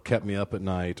or kept me up at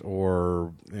night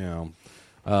or,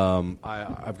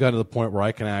 I've gotten to the point where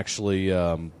I can actually,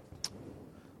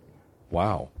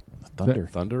 wow. Thunder.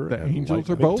 The and Angels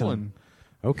are lightning. bowling.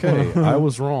 Okay, I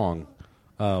was wrong.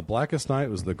 Blackest Night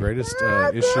was the greatest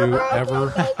issue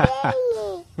ever.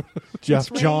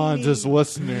 Jeff Johns is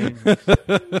listening. I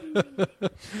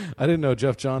didn't know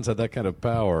Jeff Johns had that kind of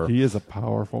power. He is a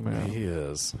powerful man. He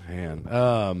is, man.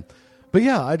 But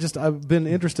yeah, I've been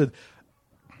interested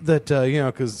that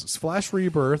because Flash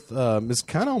Rebirth is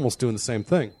kind of almost doing the same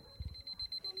thing.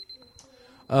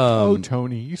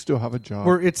 Tony, you still have a job.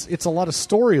 Where it's a lot of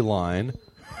storyline.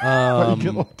 Are you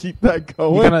gonna keep that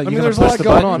going? I mean, there's a lot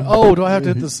going on. Oh, do I have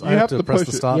to hit this? You I have to press push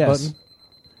the it. stop Yes. button.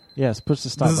 Yes, push the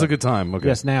stop. This is a button. good time. Okay.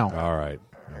 Yes, now. All right.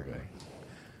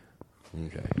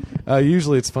 Okay.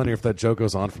 Usually it's funnier if that joke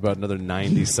goes on for about another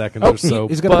 90 seconds or so.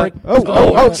 He's gonna break. Oh,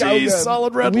 jeez.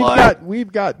 Solid red light.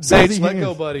 We've got Sage, busy let hands.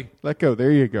 go, buddy. Let go.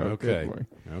 There you go. Okay. Good boy.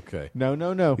 Okay.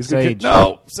 No. He's Sage.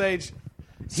 gonna get, Sage.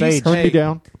 Sage. Turn me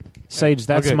down. Sage,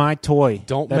 that's Okay. my toy.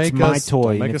 Don't that's make my us. toy.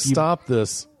 Don't And make if us you- stop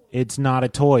this. It's not a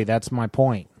toy. That's my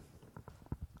point.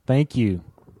 Thank you.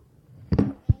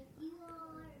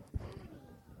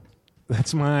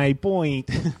 That's my point.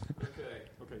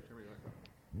 Okay.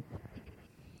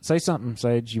 Say something,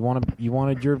 Sage. You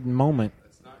wanted your moment.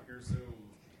 It's not your Zoom.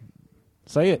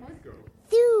 Say it.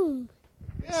 Zoom.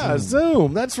 Yeah,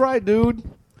 Zoom. That's right, dude.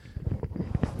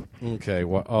 Okay.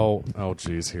 Well, oh,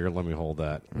 geez. Here, let me hold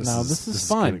that. This is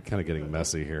fun. Kind of getting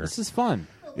messy here. This is fun.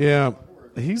 Yeah,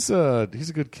 he's a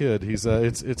good kid. He's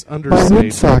it's under My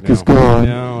Sage windsock right is now. gone.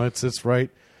 No, it's right.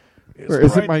 It's Or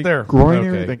is it right my there. groin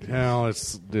okay. area? No,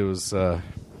 it was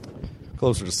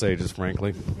closer to Sage's,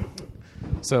 frankly.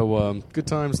 So good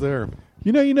times there.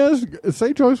 You know,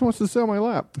 Sage always wants to sit on my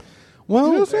lap.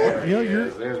 Well, you know,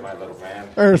 There's my little man.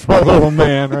 There's my little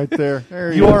man right there.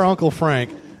 There he You is. are Uncle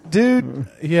Frank. Dude,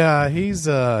 yeah, he's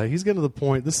getting to the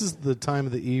point. This is the time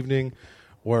of the evening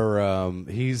where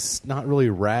he's not really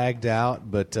ragged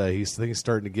out, but he's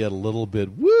starting to get a little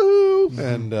bit woohoo,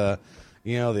 and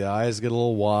the eyes get a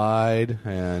little wide,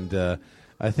 and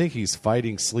I think he's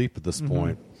fighting sleep at this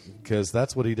point because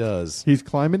that's what he does. He's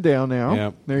climbing down now.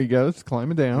 Yep. There he goes,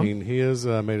 climbing down. I mean, he is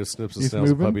made of snips and He's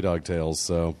snails and moving. puppy dog tails,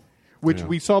 so. Which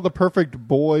we saw the perfect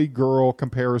boy-girl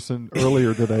comparison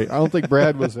earlier today. I don't think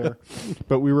Brad was there,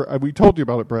 but we told you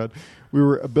about it, Brad.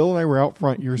 Bill and I were out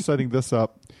front. You were setting this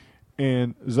up,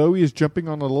 and Zoe is jumping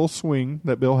on a little swing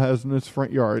that Bill has in his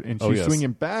front yard, and she's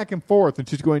swinging back and forth, and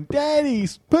she's going, "Daddy,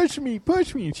 push me,"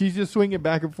 and she's just swinging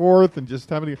back and forth and just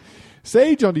having.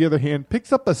 Sage, on the other hand,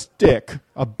 picks up a stick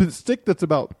that's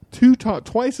about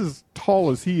twice as tall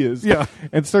as he is,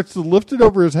 and starts to lift it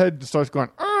over his head and starts going,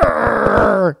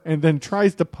 "Arr!" and then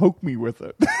tries to poke me with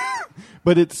it.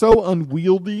 But it's so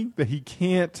unwieldy that he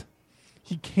can't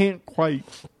quite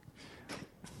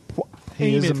He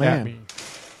aim is it a man. at me.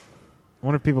 I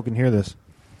wonder if people can hear this.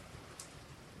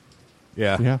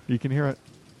 Yeah, you can hear it.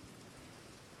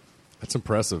 That's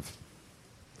impressive.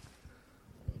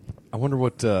 I wonder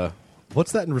what's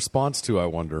that in response to, I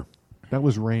wonder? That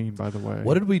was rain, by the way.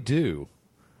 What did we do?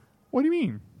 What do you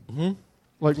mean? Mm-hmm.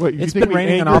 Like what? You It's think been we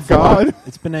raining an angered awful God? lot.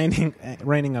 It's been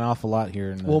raining an awful lot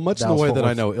here. In the Much in the Dallas way Fort that I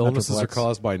Worth know illnesses are Metroplex.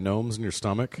 caused by gnomes in your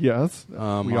stomach. Yes. We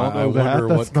all know I that. wonder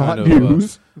That's what not kind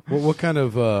news. of what kind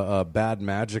of bad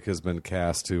magic has been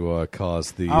cast to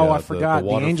cause the. I forgot. The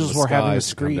water from Angels the were having skies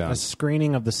to come down. a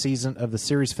screening of the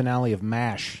series finale of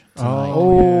MASH tonight.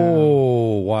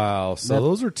 Oh wow! So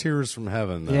those are tears from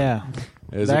heaven. Then. Yeah,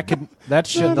 Is that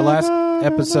should the last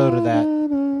episode of that.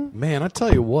 Man, I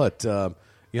tell you what.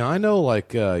 I know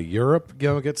like Europe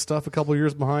gets stuff a couple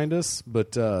years behind us,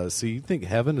 but see, you think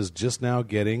heaven is just now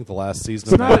getting the last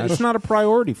season of MASH? It's not a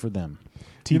priority for them.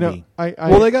 TV.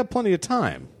 Well, they got plenty of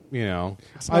time.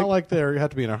 It's not like they have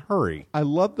to be in a hurry. I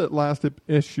love that last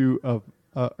issue of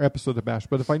episode of MASH,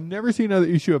 but if I never see another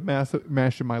issue of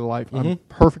MASH in my life, I'm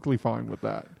perfectly fine with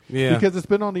that. Yeah. Because it's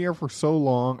been on the air for so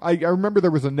long. I remember there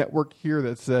was a network here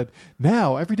that said,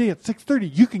 now, every day at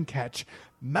 6:30, you can catch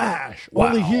MASH,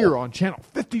 only here on Channel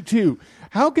 52.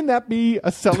 How can that be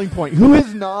a selling point? Who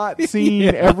has not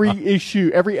seen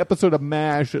every episode of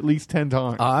MASH at least 10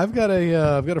 times? I've got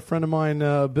a friend of mine,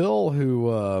 Bill,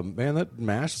 who that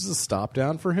MASH is a stop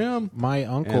down for him. My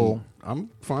uncle, and I'm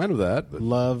fine with that. But.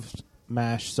 Loved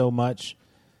MASH so much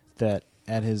that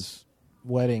at his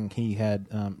wedding he had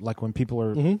like when people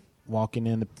are walking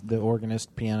in, the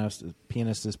organist, pianist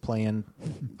is playing,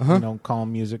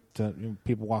 calm music to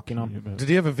people walking on. Did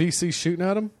he have a VC shooting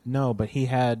at him? No, but he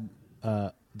had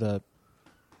the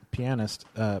pianist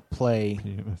play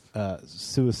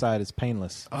 "Suicide Is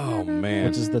Painless." Oh man,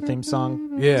 which is the theme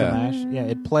song. Yeah, to MASH. Yeah,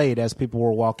 it played as people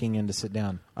were walking in to sit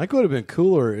down. I think what would have been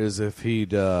cooler is if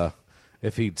he'd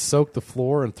soaked the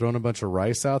floor and thrown a bunch of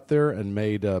rice out there and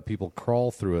made people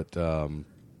crawl through it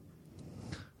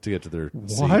to get to their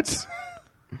seats.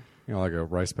 Like a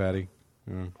rice patty.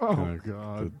 Oh,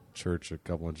 God. The church a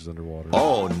couple inches underwater.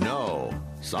 Oh, no.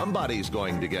 Somebody's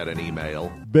going to get an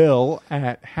email. Bill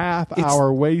at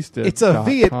half-hour-wasted. It's a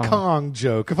Viet Cong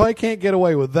joke. If I can't get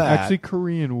away with that. Actually,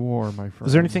 Korean War, my friend.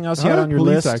 Is there anything else you had on your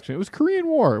Police list? action. It was Korean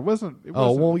War. It wasn't.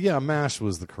 Oh, well, yeah, MASH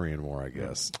was the Korean War, I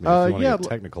guess. If you want to get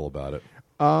technical about it.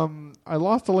 I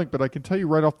lost a link, but I can tell you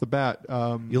right off the bat.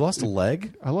 You lost a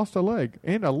leg? I lost a leg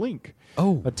and a link.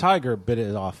 Oh. A tiger bit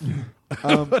it off.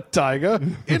 A tiger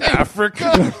in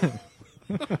Africa.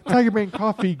 Tiger Man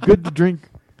coffee, good to drink.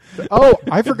 Oh,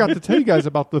 I forgot to tell you guys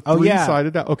about the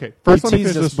three-sided. Okay, first let me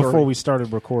finish this before we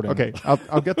started recording. Okay,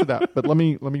 I'll get to that, but let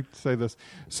me say this.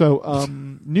 So,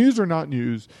 news or not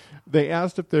news, they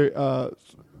asked if they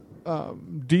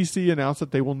DC announced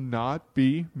that they will not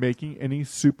be making any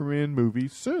Superman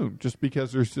movies soon, just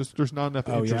because there's not enough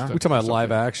interest. We're talking about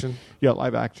live action. Yeah,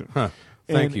 live action. Huh.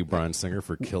 Thank you, Bryan Singer,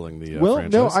 for killing the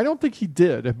franchise. No, I don't think he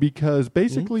did, because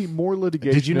basically more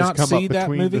litigation Did you not has come see up that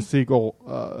between movie?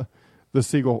 the the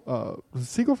Siegel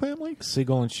family.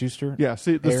 Siegel and Schuster. Yeah,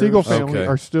 the heirs. Siegel family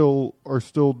are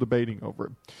still debating over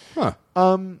it. Huh.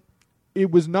 It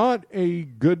was not a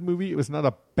good movie. It was not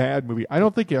a bad movie. I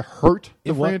don't think it hurt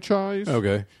the franchise.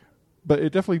 Okay. But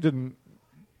it definitely didn't,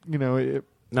 it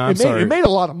made a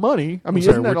lot of money. I mean,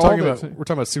 sorry, isn't that we're all talking that's... about we're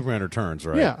talking about Superman Returns,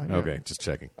 right? Yeah. Okay, just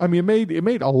checking. I mean, it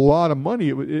made a lot of money.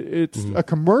 It's a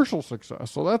commercial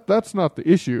success, so that's not the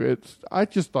issue. I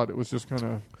just thought it was just kind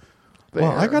of...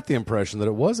 Well, I got the impression that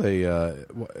it was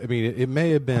it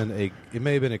may have been a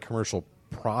commercial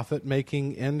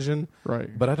profit-making engine, right?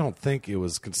 But I don't think it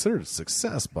was considered a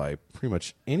success by pretty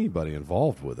much anybody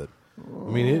involved with it. I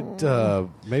mean, it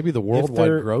maybe the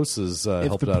worldwide grosses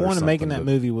helped If it out. the point of making that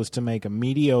movie was to make a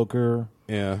mediocre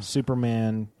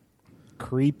Superman,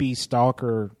 creepy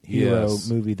stalker hero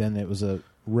movie, then it was a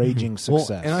raging success.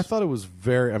 Well, and I thought it was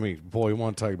very. I mean, boy, you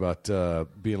want to talk about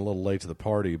being a little late to the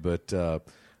party, but.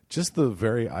 Just the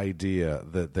very idea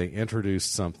that they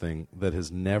introduced something that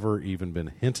has never even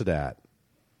been hinted at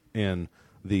in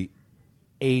the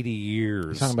 80 years.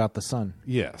 You're talking about the sun.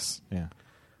 Yes. Yeah.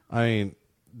 I mean,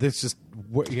 this just,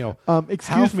 excuse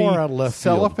how far me, out of left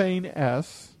Cellophane field?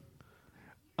 S,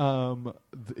 the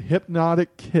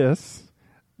Hypnotic Kiss.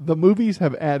 The movies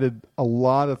have added a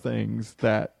lot of things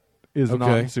that is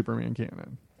not in Superman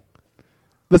canon.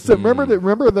 Remember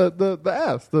the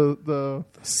S, the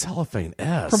cellophane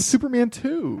S from Superman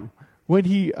 2 when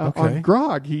he on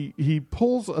Grog he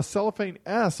pulls a cellophane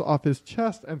S off his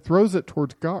chest and throws it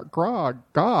towards Gog,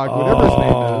 whatever his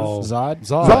name is.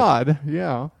 Zod.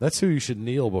 Yeah, that's who you should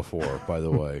kneel before. By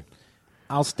the way,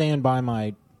 I'll stand by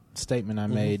my statement I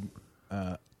made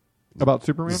about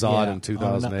Superman. Zod in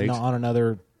 2008 on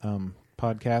another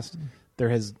podcast. There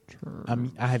has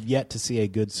I have yet to see a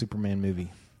good Superman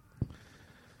movie.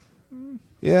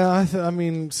 Yeah, I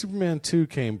mean, Superman 2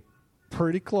 came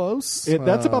pretty close.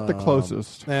 That's about the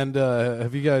closest. And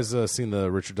have you guys seen the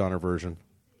Richard Donner version?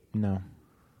 No.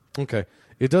 Okay.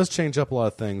 It does change up a lot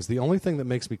of things. The only thing that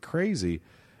makes me crazy,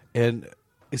 and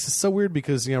it's so weird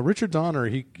because, Richard Donner,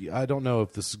 I don't know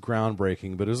if this is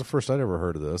groundbreaking, but it was the first I'd ever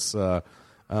heard of this.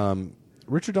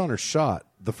 Richard Donner shot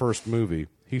the first movie.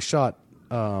 He shot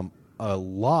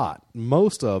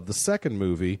most of the second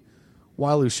movie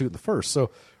while he was shooting the first. So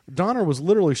Donner was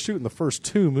literally shooting the first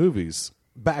two movies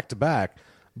back to back,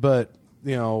 but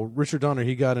Richard Donner,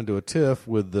 he got into a tiff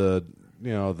with the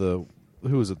who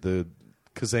was it, the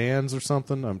Kazans or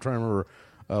something. I'm trying to remember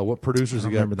what producers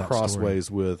he got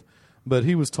crossways with, but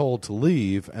he was told to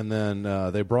leave, and then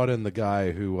they brought in the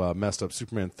guy who messed up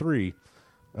Superman 3.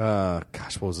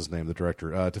 What was his name? The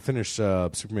director to finish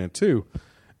Superman 2,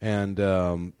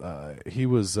 and he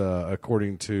was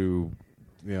according to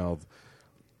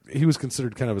he was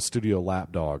considered kind of a studio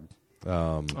lapdog.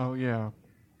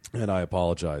 And I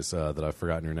apologize that I've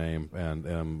forgotten your name and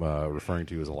am referring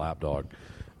to you as a lapdog.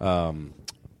 But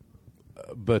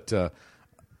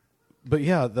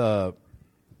yeah, the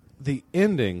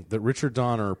ending that Richard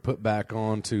Donner put back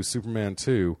onto Superman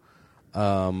 2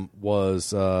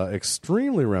 was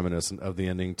extremely reminiscent of the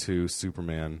ending to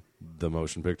Superman the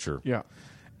motion picture. Yeah,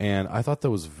 and I thought that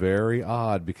was very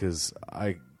odd because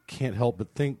I can't help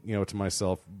but think, to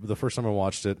myself, the first time I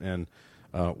watched it, and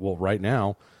right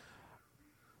now,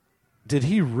 did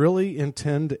he really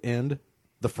intend to end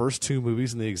the first two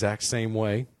movies in the exact same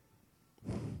way?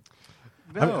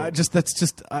 No.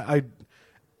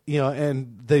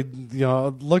 And they,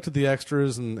 looked at the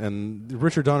extras, and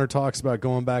Richard Donner talks about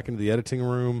going back into the editing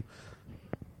room,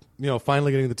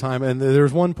 finally getting the time. And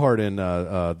there's one part in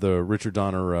the Richard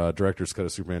Donner director's cut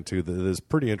of Superman 2 that is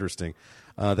pretty interesting.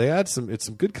 They add some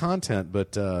good content,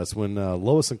 but it's when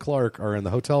Lois and Clark are in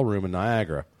the hotel room in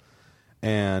Niagara.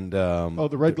 And the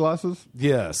red glasses?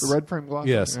 Yes. The red frame glasses?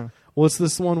 Yes. Yeah. Well, it's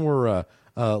this one where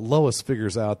Lois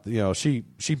figures out, she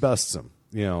busts him,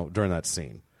 during that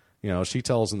scene. She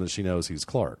tells him that she knows he's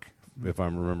Clark, if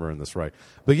I'm remembering this right.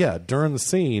 But yeah, during the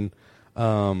scene,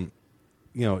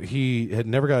 he had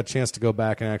never got a chance to go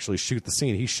back and actually shoot the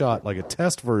scene. He shot like a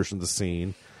test version of the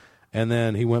scene, and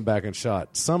then he went back and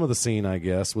shot some of the scene, I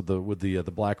guess, with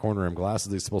the black horn rim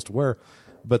glasses he's supposed to wear.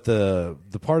 But the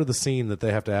part of the scene that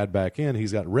they have to add back in,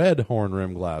 he's got red horn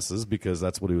rim glasses because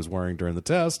that's what he was wearing during the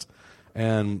test.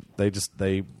 And I guess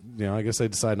they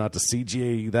decided not to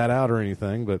CGI that out or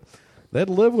anything, but they had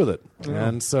to live with it. Yeah.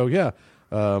 And so,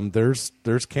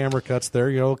 there's camera cuts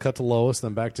there, cut to Lois,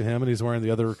 then back to him, and he's wearing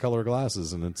the other color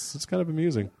glasses, and it's kind of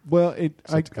amusing. Well,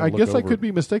 I guess I could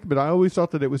be mistaken, but I always thought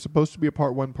that it was supposed to be a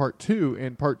part 1, part 2,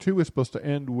 and part 2 was supposed to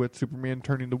end with Superman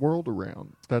turning the world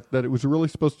around. That it was really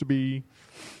supposed to be.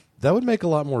 That would make a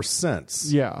lot more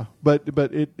sense. Yeah, but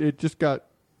it just got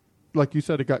like you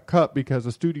said, it got cut because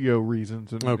of studio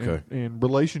reasons and Okay. and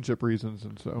relationship reasons,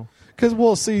 and so. Because,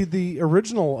 well, see, the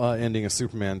original ending of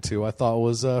Superman 2 I thought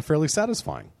was fairly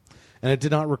satisfying. And it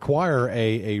did not require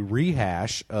a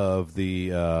rehash of the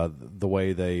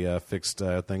way they fixed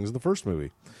things in the first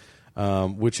movie.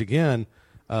 Which, again,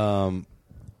 as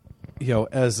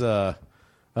what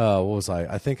was I?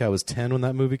 I think I was 10 when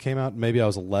that movie came out. Maybe I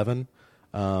was 11.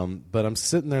 But I'm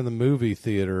sitting there in the movie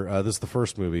theater. This is the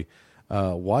first movie.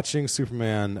 Watching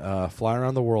Superman fly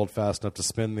around the world fast enough to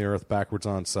spin the Earth backwards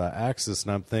on its axis,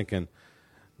 and I'm thinking,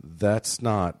 that's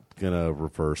not going to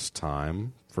reverse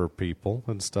time for people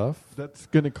and stuff. That's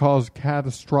going to cause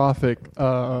catastrophic.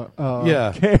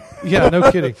 Yeah, no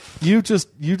kidding. You just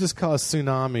caused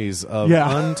tsunamis of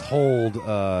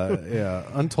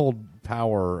untold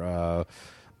power.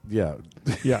 Yeah.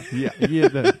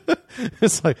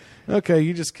 It's like, okay,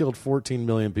 you just killed 14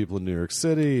 million people in New York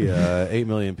City, 8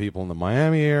 million people in the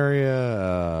Miami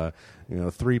area,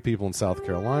 3 people in South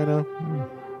Carolina.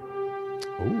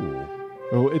 Ooh.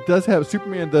 Oh, it does have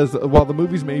Superman does. While the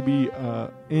movies may be,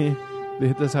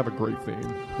 it does have a great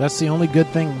theme. That's the only good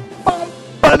thing, in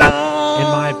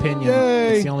my opinion.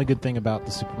 Yay. It's the only good thing about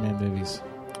the Superman movies.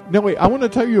 No, wait. I want to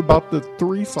tell you about the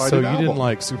 3-sided. So you album. didn't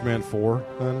like Superman 4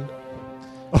 then?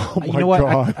 Oh my You know what?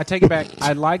 God. I take it back.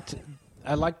 I liked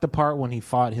the part when he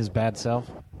fought his bad self.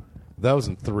 That was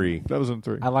in 3.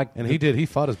 And he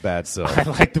fought his bad self. I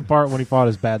liked the part when he fought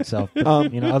his bad self. Other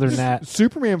than that,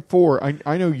 Superman 4.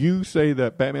 I know you say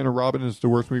that Batman and Robin is the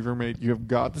worst movie ever made. You have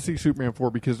got to see Superman 4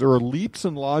 because there are leaps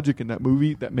in logic in that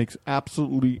movie that makes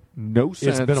absolutely no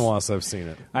sense. It's been a while since I've seen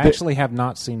it. I actually have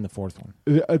not seen the fourth one.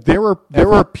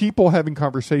 There are people having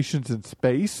conversations in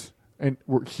space, and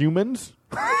we're humans.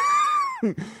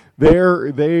 They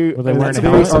wearing a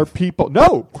helmet? are people.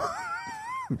 No.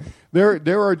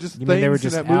 There are just You things mean they were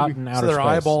just in that out movie. in outer So their space.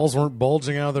 eyeballs weren't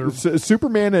bulging out of their...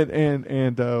 Superman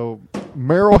and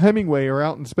Meryl Hemingway are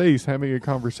out in space having a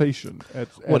conversation at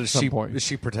some point. Is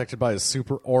she protected by a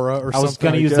super aura or something? I was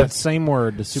going to use that same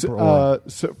word, the super aura.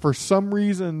 So for some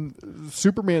reason,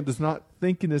 Superman does not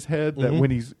think in his head that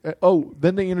when he's...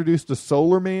 then they introduced the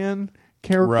Solar Man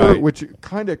character, Right. which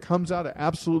kind of comes out of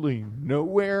absolutely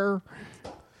nowhere.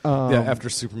 After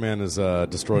Superman has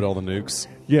destroyed all the nukes.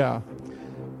 Yeah.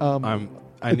 I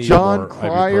need John more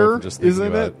Cryer, ibuprofen just thinking isn't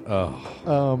about it?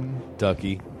 Oh,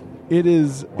 Ducky. It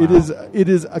is. Wow. It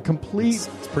is a complete.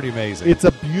 It's pretty amazing. It's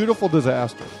a beautiful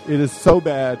disaster. It is so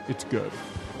bad. It's good.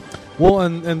 Well,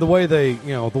 and the way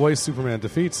the way Superman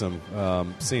defeats him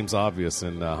seems obvious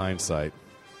in hindsight.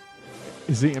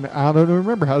 Is he? I don't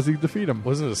remember. How does he defeat him?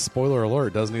 Wasn't it a spoiler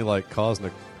alert? Doesn't he cause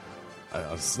an?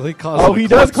 He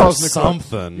does cause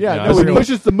something. Yeah, he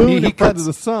pushes the moon in front of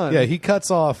the sun. Yeah, he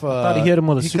cuts off. I thought he hit him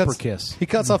with a super kiss. He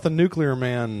cuts off the nuclear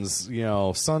man's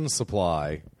sun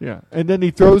supply. Yeah, and then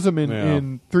he throws him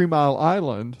in 3 Mile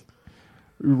Island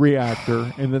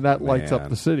reactor, and then that lights up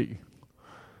the city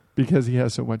because he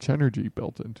has so much energy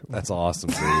built into it. That's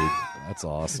awesome, dude. That's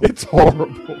awesome. It's horrible.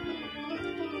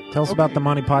 Tell us about the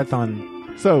Monty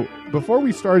Python. So before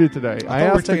we started today, I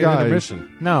asked the guys.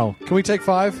 No, can we take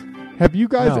 5? Have you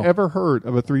guys No. ever heard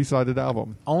of a 3-sided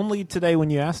album? Only today when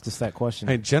you asked us that question.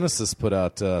 Hey, Genesis put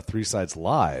out 3 Sides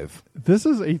Live. This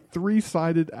is a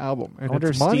 3-sided album. And I wonder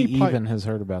if it's Monty Steve Even has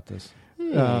heard about this.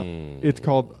 It's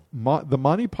called the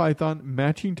Monty Python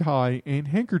Matching Tie and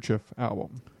Handkerchief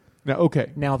album. Now,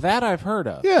 okay. Now that I've heard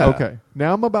of. Yeah. Okay.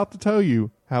 Now I'm about to tell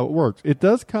you how it works. It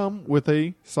does come with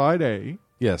a side A.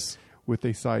 Yes. With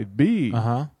a side B.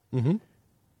 Uh-huh. Mm-hmm.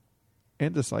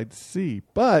 And a side C.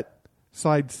 But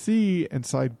side C and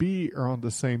side B are on the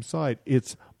same side.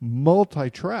 It's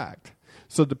multi-tracked.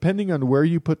 So depending on where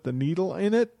you put the needle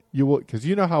in it, you will, because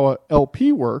you know how a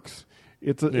LP works.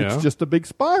 It's just a big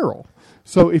spiral.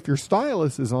 So if your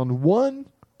stylus is on one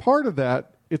part of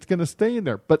that, it's going to stay in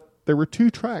there. But there were 2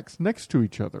 tracks next to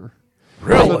each other.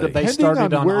 Really? So They depending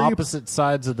started on where you- opposite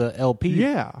sides of the LP,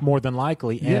 Yeah. more than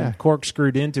likely, and Yeah.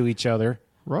 corkscrewed into each other.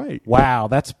 Right. Wow,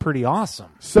 that's pretty awesome.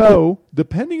 So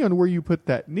depending on where you put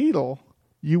that needle,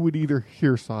 you would either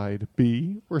hear side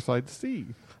B or side C.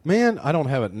 Man, I don't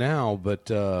have it now, but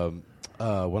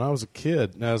when I was a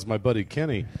kid, that was my buddy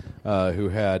Kenny, who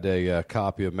had a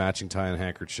copy of Matching Tie and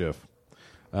Handkerchief,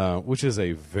 which is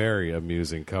a very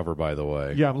amusing cover, by the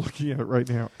way. Yeah, I'm looking at it right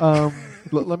now.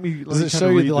 Let me. Does it show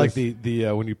you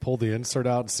the when you pull the insert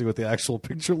out and see what the actual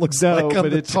picture looks No, like? No,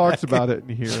 but it talks about it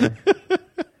in here.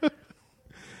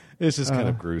 It's just kind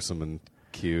of gruesome and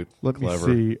cute. Let clever.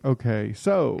 me see. Okay,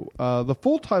 so the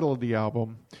full title of the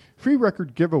album, Free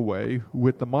Record Giveaway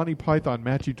with the Monty Python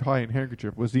Matching Tie and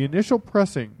Handkerchief, was the initial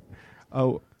pressing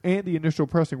and the initial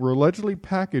pressing were allegedly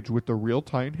packaged with the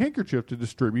real-time handkerchief to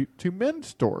distribute to men's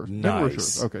stores.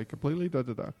 Nice. Okay, completely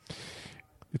da-da-da.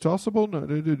 It's also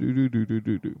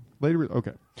later.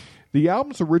 Okay, the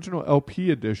album's original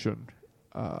LP edition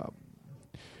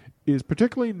is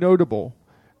particularly notable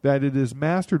that it is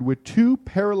mastered with 2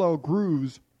 parallel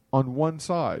grooves on one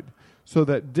side, so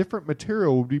that different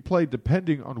material will be played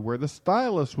depending on where the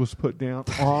stylus was put down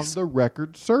on the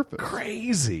record surface.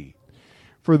 Crazy.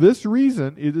 For this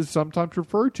reason, it is sometimes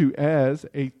referred to as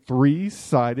a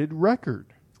 3-sided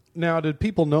record. Now, did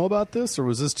people know about this, or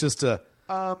was this just a...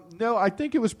 No, I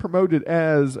think it was promoted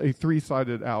as a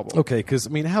 3-sided album. Okay, because, I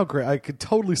mean, how great... I could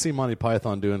totally see Monty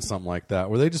Python doing something like that,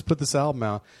 where they just put this album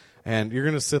out, and you're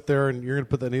going to sit there, and you're going to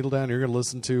put that needle down, and you're going to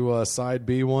listen to side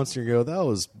B once, and you're going to go, that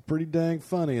was pretty dang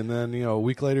funny, and then, a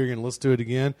week later, you're going to listen to it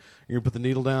again, you're going to put the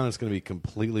needle down, and it's going to be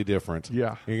completely different.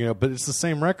 Yeah. But it's the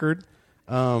same record.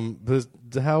 But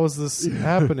how is this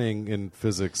happening in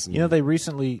physics?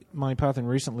 Monty Python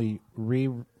recently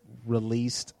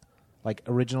re-released like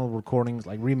original recordings,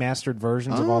 like remastered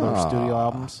versions of all their studio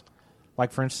albums.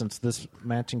 Like, for instance, this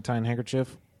Matching Time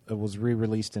Handkerchief was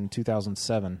re-released in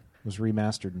 2007. It was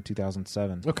remastered in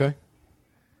 2007. Okay.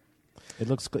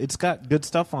 It's got good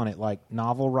stuff on it, like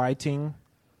novel writing,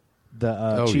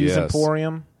 the Cheese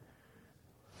Emporium,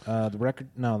 the record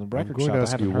shop. To ask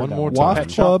I haven't you heard one that more one. time.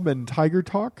 Wasp Club and Tiger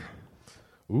Talk.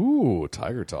 Ooh,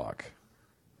 Tiger Talk.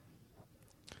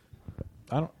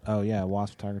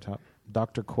 Wasp, Tiger Talk.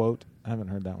 Dr. Quote. I haven't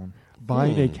heard that one.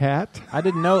 Buying a cat. I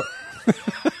didn't know.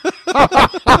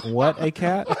 What, a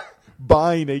cat?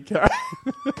 Buying a cat.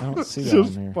 I don't see that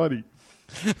Just on here. funny.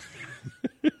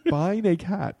 Buying a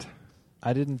cat.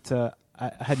 I didn't. I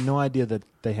had no idea that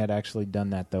they had actually done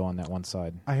that, though, on that one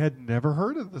side. I had never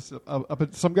heard of this.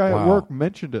 But some guy at work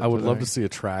mentioned it. I would love today. to see a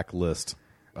track list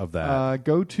of that.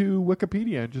 Go to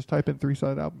Wikipedia and just type in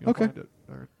 3-sided album. You'll find it.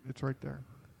 It's right there.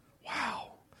 Wow.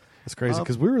 That's crazy,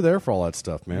 because we were there for all that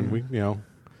stuff, man. We,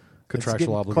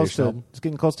 contractual obligation. It's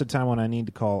getting close to the time when I need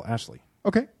to call Ashley.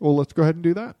 Okay, well, let's go ahead and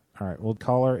do that. All right, we'll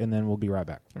call her, and then we'll be right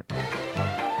back.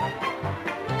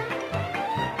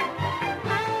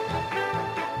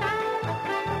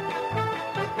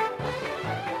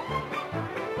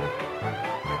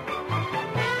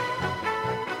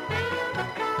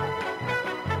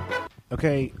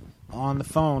 Okay, on the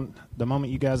phone, the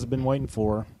moment you guys have been waiting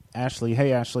for, Ashley.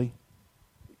 Hey, Ashley.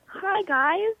 Hi,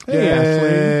 guys. Hey,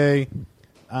 Ashley.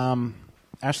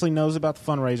 Ashley knows about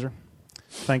the fundraiser.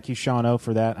 Thank you, Sean O,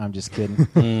 for that. I'm just kidding.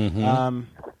 Mm-hmm.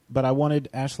 But I wanted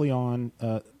Ashley on.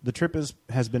 The trip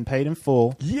has been paid in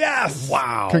full. Yes!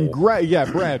 Wow! Yeah,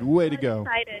 Brad, way to go.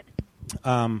 Excited.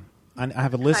 I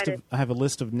have a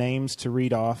list of names to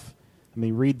read off. Let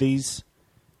me read these,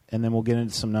 and then we'll get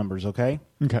into some numbers. Okay?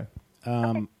 Okay.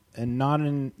 And not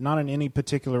in any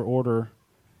particular order.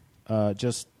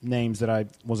 Just names that I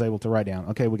was able to write down.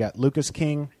 Okay, we got Lucas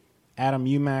King, Adam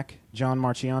Umack, John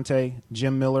Marchiante,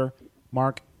 Jim Miller,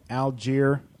 Mark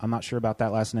Algier, I'm not sure about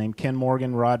that last name, Ken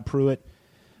Morgan, Rod Pruitt,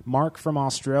 Mark from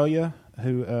Australia,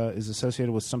 who is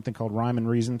associated with something called Rhyme and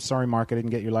Reason. Sorry, Mark, I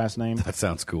didn't get your last name. That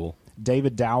sounds cool.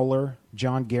 David Dowler,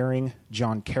 John Gehring,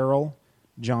 John Carroll,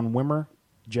 John Wimmer,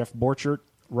 Jeff Borchert,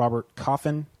 Robert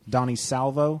Coffin, Donnie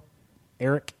Salvo,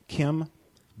 Eric Kim,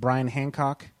 Brian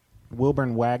Hancock,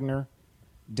 Wilburn Wagner,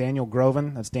 Daniel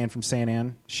Groven, that's Dan from San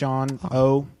Ann, Sean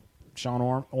Orms,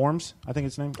 I think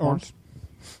his name. Orms.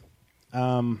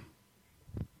 And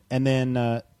then,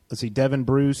 let's see, Devin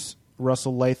Bruce,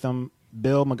 Russell Latham,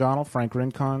 Bill McGonnell, Frank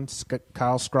Rincon,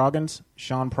 Kyle Scroggins,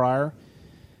 Sean Pryor,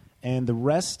 and the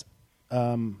rest,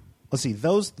 let's see,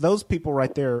 those people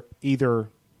right there either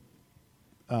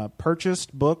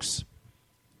purchased books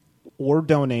or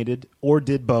donated or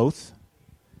did both.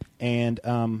 And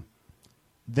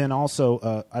then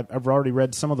also, I've already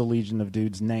read some of the Legion of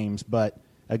Dudes names, but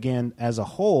again, as a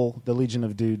whole, the Legion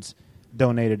of Dudes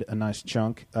donated a nice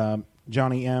chunk.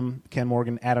 Johnny M., Ken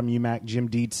Morgan, Adam Umack, Jim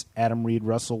Dietz, Adam Reed,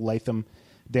 Russell Latham,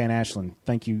 Dan Ashland.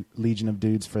 Thank you, Legion of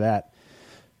Dudes, for that.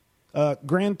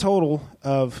 Grand total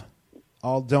of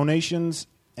all donations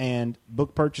and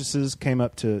book purchases came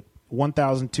up to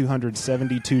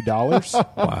 $1,272.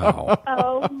 Wow.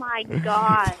 Oh, my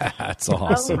God. That's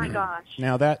awesome. Oh, my gosh.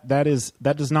 Now, that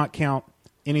does not count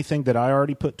anything that I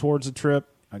already put towards the trip.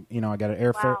 I got an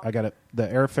airfare. Wow. The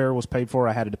airfare was paid for.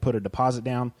 I had to put a deposit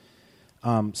down.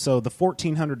 So the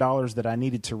 $1,400 that I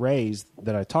needed to raise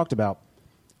that I talked about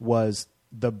was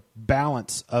the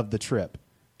balance of the trip.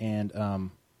 And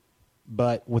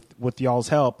but with y'all's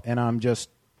help, and I'm just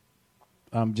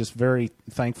very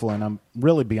thankful, and I'm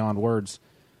really beyond words.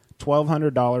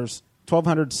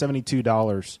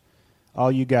 $1,272.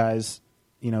 All you guys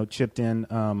chipped in,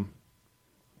 and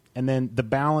then the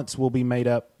balance will be made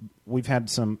up. We've had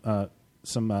some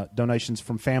donations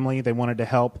from family. They wanted to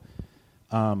help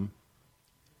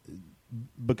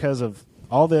because of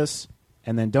all this,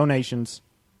 and then donations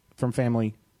from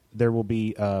family. There will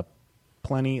be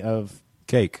plenty of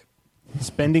cake,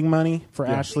 spending money for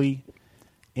Ashley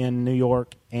in New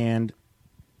York, and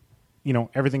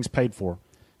everything's paid for.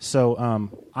 So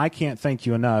I can't thank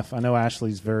you enough. I know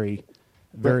Ashley's very,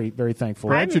 very, very thankful.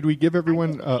 Brad, should we give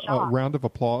everyone a round of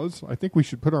applause? I think we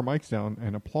should put our mics down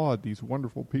and applaud these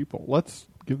wonderful people. Let's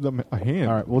give them a hand.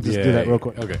 All right, we'll just do that real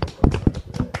quick. Okay.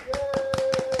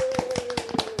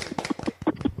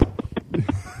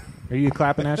 Are you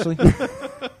clapping, Ashley?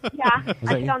 Yeah, that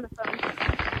I you? get on the phone.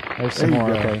 There's some There you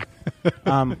more. go.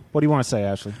 Okay. What do you want to say,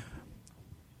 Ashley?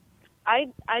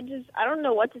 I don't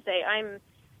know what to say. I'm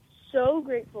so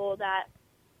grateful that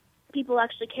people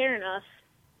actually care enough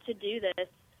to do this,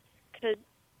 because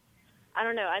I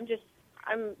don't know.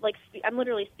 I'm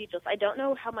literally speechless. I don't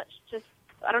know how much.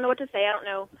 I don't know what to say. I don't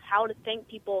know how to thank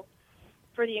people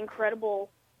for the incredible,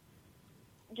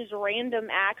 just random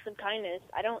acts of kindness.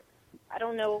 I don't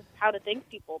know how to thank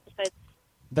people besides.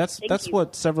 That's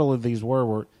what several of these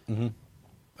were.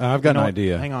 I've got an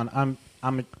idea. Hang on,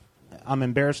 I'm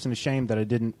embarrassed and ashamed that I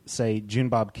didn't say June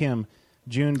Bob Kim.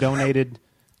 June donated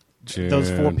those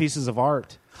 4 pieces of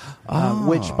art,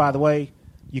 which, by the way,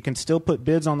 you can still put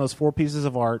bids on those 4 pieces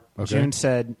of art. Okay. June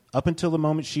said up until the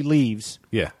moment she leaves,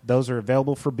 those are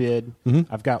available for bid.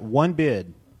 I've got 1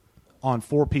 bid on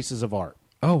 4 pieces of art.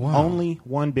 Oh, wow. Only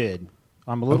 1 bid.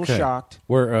 I'm a little shocked.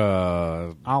 Where?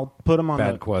 I'll put them on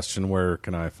bad the question. Where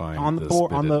can I find on the this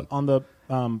board, bidded? on the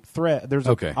thread. There's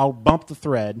Okay. I'll bump the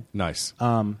thread. Nice.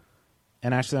 And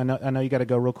actually, I know you got to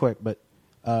go real quick, but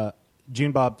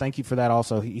June Bob, thank you for that.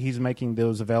 Also, he's making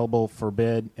those available for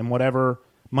bid, and whatever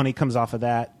money comes off of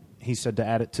that, he said to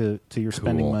add it to your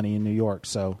spending Cool. money in New York.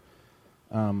 So,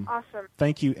 Awesome.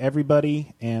 thank you,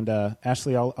 everybody. And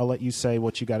Ashley, I'll let you say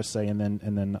what you got to say, and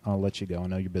then I'll let you go. I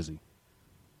know you're busy.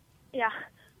 Yeah,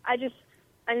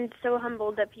 I'm so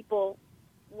humbled that people,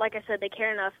 like I said, they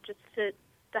care enough just to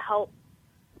help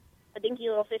a dinky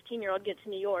little 15-year-old get to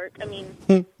New York. I mean,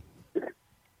 I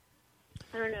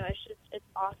don't know. It's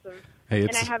awesome. Hey,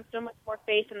 and I have so much more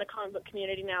faith in the comic book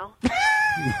community now.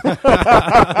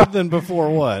 Than before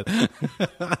what?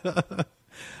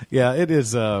 Yeah, it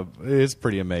is. It's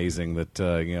pretty amazing that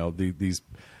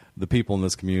the people in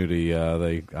this community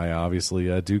I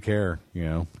obviously do care.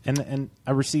 And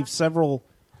I received several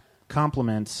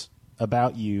compliments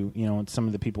about you. And some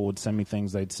of the people would send me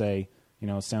things. They'd say,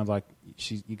 it sounds like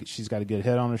she's got a good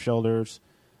head on her shoulders.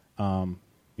 I'm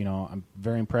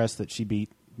very impressed that she beat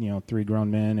 3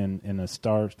 grown men in a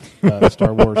Star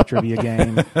Wars trivia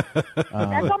game. That's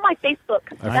on my Facebook.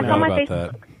 I That's forgot on my about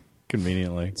Facebook. that.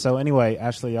 Conveniently. So anyway,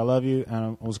 Ashley, I love you,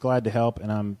 and I was glad to help, and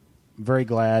I'm very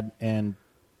glad and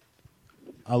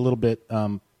a little bit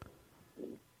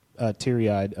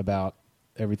teary-eyed about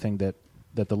everything that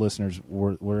the listeners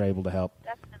were able to help.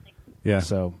 Definitely. Yeah.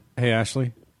 So hey,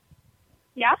 Ashley,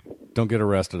 Yeah? don't get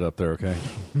arrested up there, okay?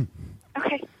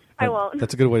 Okay. I won't.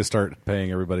 That's a good way to start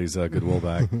paying everybody's goodwill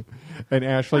back. And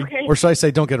Ashley, Okay. Or should I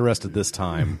say, don't get arrested this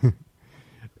time?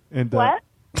 and What?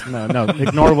 no,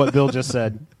 ignore what Bill just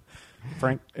said,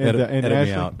 Frank. and edit me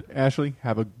Ashley, out. Ashley,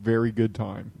 have a very good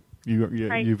time.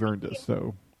 Right, You've earned thank this. you.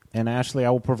 So And Ashley, I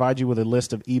will provide you with a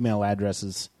list of email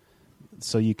addresses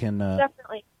so you can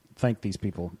Definitely. thank these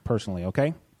people personally.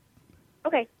 Okay.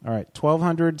 Okay. All right.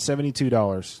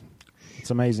 $1,272.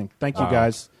 It's amazing. Thank you, Wow.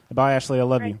 guys. Bye, Ashley. I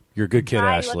love you. You're a good kid,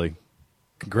 Bye. Ashley.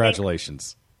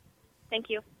 Congratulations. Thank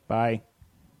you. Bye.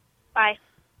 Bye.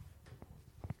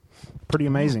 Pretty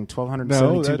amazing. no,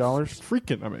 $1,272. that's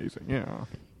freaking amazing. Yeah.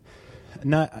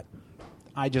 No,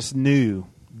 I just knew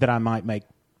that I might make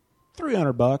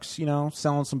 $300.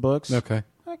 Selling some books. Okay.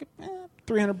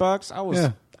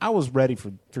 $300. I was ready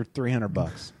for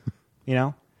 $300.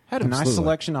 Had a nice Absolutely.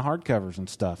 selection of hardcovers and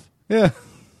stuff. Yeah.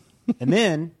 And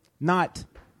then not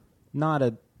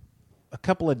a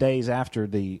couple of days after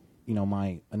the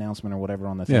my announcement or whatever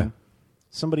on the thing, Yeah.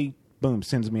 somebody boom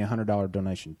sends me $100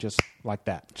 donation just like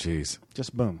that. Jeez.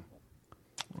 Just boom.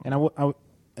 And I want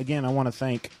to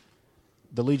thank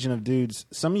the Legion of Dudes.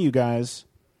 Some of you guys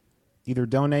either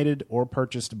donated or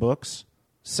purchased books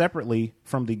separately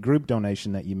from the group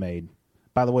donation that you made.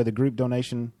 By the way, the group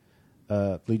donation,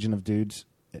 Legion of Dudes,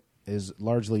 is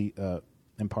largely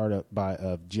in part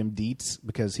by Jim Dietz,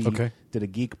 because he did a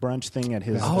geek brunch thing at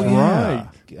his.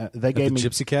 They gave the me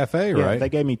Gypsy Cafe, yeah, right? They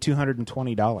gave me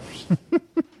 $220,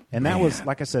 and that was,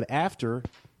 like I said, after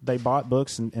they bought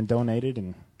books and donated,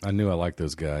 and I knew I liked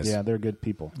those guys. Yeah, they're good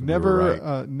people.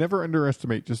 Never never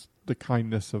underestimate just the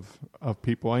kindness of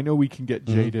people. I know we can get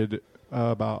jaded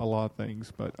about a lot of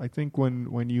things, but I think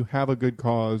when you have a good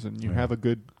cause and you have a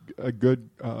good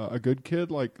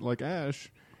kid like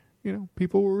Ash,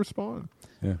 people will respond.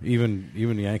 Yeah, even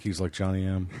Yankees like Johnny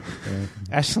M. Yeah.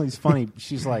 Ashley's funny.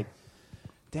 She's like,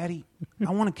 Daddy,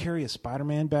 I want to carry a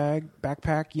Spider-Man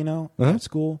backpack, at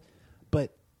school,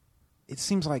 but it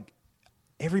seems like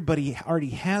everybody already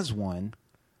has one,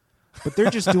 but they're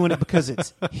just doing it because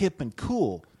it's hip and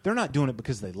cool. They're not doing it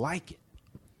because they like it.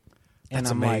 And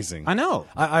That's I'm amazing. I know.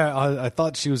 I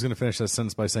thought she was going to finish that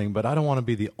sentence by saying, but I don't want to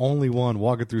be the only one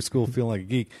walking through school feeling like a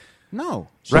geek. No.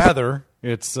 Rather,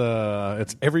 it's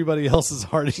everybody else's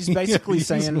already. She's basically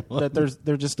saying that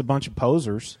they're just a bunch of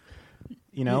posers,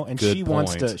 and Good she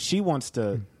point. wants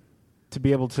to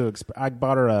be able to. I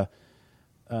bought her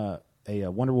a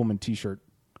Wonder Woman T-shirt,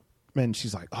 and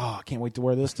she's like, "Oh, I can't wait to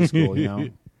wear this to school."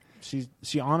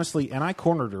 She honestly, and I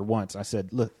cornered her once. I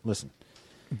said, "Look, listen,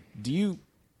 do you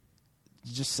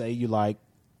just say you like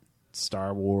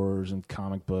Star Wars and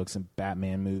comic books and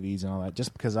Batman movies and all that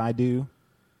just because I do?"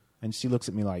 And she looks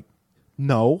at me like,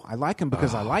 "No, I like them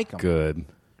because I like them." Good.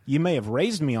 You may have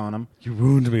raised me on them. You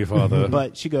ruined me, Father.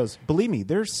 But she goes, "Believe me,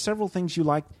 there's several things you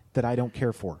like that I don't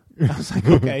care for." I was like,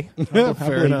 "Okay, I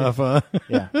fair enough."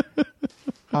 Yeah.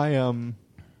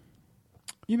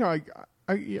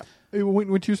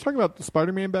 When she was talking about the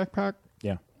Spider-Man backpack,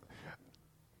 yeah,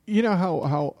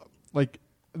 how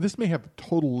this may have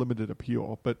total limited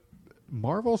appeal, but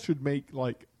Marvel should make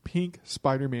pink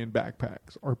Spider-Man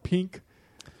backpacks or pink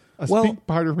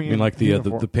Spider-Man. You mean like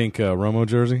the pink Romo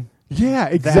jersey? Yeah,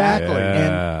 exactly.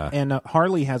 Yeah. And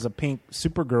Harley has a pink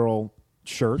Supergirl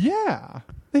shirt. Yeah,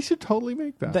 they should totally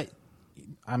make that.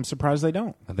 I'm surprised they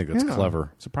don't. I think that's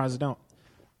clever. Surprised they don't.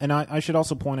 And I should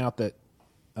also point out that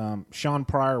Sean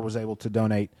Pryor was able to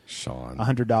donate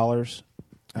 $100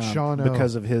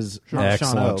 because of his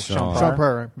Sean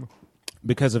Pryor.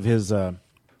 Because of his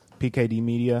PKD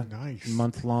Media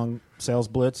month-long sales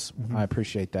blitz. I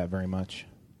appreciate that very much.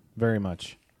 Very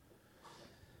much.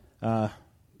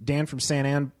 Dan from San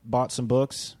Ann bought some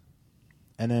books,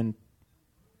 and then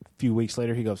a few weeks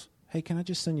later he goes, "Hey, can I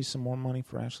just send you some more money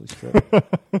for Ashley's trip?"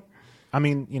 I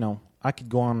mean, I could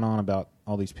go on and on about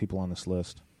all these people on this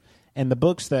list. And the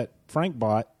books that Frank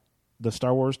bought, the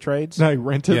Star Wars trades. No, he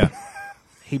rented. Yeah.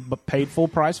 He paid full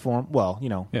price for them. Well,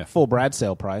 full Brad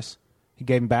sale price. He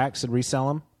gave them back, said resell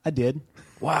them. I did.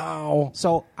 Wow.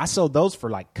 So I sold those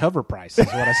for cover price is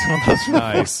what I sold those for.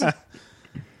 Nice.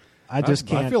 I just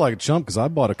can't. I feel like a chump because I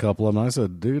bought a couple of them. And I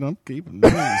said, "Dude, I'm keeping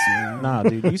these." Nah,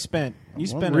 dude, you spent a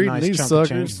nice chunk of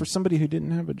change for somebody who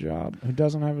didn't have a job, who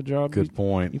doesn't have a job. Good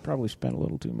point. You probably spent a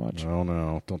little too much. Oh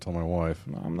no! Don't tell my wife.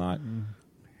 No, I'm not.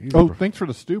 Thanks for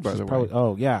the stew, by the way.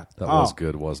 Oh yeah, that was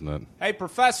good, wasn't it? Hey,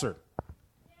 Professor,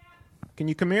 can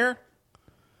you come here?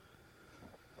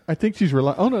 I think she's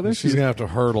relying. Oh no, she's gonna have to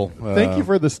hurdle. Thank you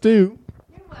for the stew.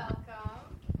 You're welcome.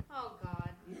 Oh God.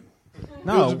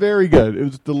 No, it was very good. It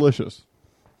was delicious.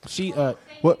 She Thank you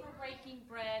for breaking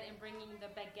bread and bringing the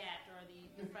baguette or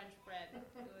the French bread.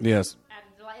 Yes.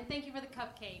 And thank you for the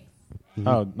cupcakes.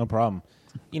 Oh, no problem.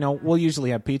 We'll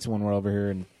usually have pizza when we're over here,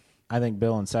 and I think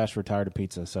Bill and Sash were tired of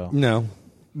pizza. So no,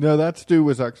 that stew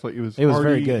was actually it was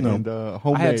very good and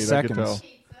homemade. I had seconds. I could tell.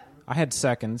 I had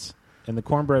seconds, and the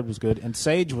cornbread was good. And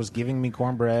Sage was giving me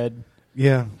cornbread.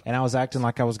 Yeah, and I was acting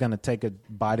like I was going to take a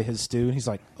bite of his stew, and he's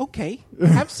like, "Okay,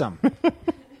 have some."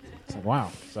 It's like,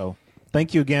 wow. So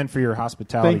thank you again for your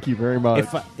hospitality. Thank you very much.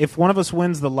 If one of us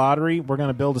wins the lottery, we're going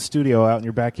to build a studio out in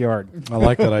your backyard. I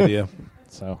like that idea.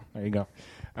 So there you go.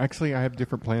 Actually, I have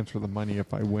different plans for the money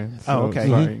if I win. So oh, okay.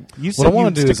 Sorry. You said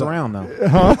you'd stick around, though.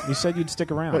 Huh? You said you'd stick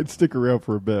around. I'd stick around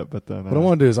for a bit, but then... What I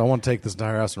want to do is I want to take this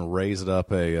entire house and raise it up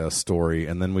a story,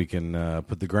 and then we can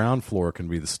put the ground floor can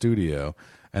be the studio,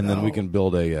 and then we can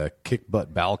build a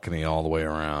kick-butt balcony all the way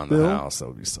around the house. That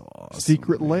would be so awesome.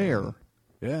 Secret lair.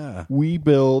 Yeah. We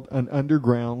build an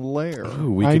underground lair.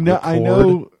 Ooh, we could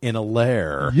record in a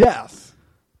lair. Yes.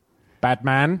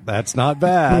 Batman. That's not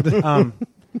bad.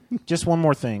 Just one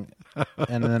more thing,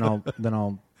 and then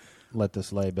I'll let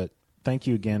this lay. But thank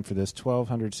you again for this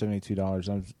 $1,272.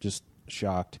 I'm just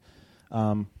shocked.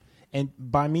 And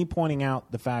by me pointing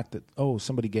out the fact that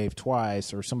somebody gave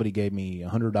twice or somebody gave me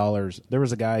 $100, there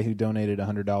was a guy who donated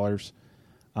 $100.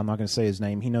 I'm not going to say his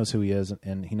name. He knows who he is,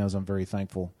 and he knows I'm very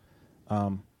thankful.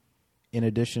 In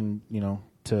addition,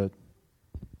 to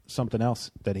something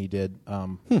else that he did.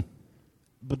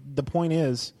 But the point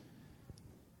is,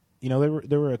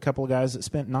 there were a couple of guys that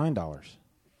spent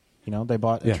 $9. They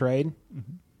bought a trade.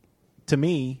 Mm-hmm. To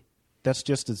me, that's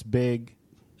just as big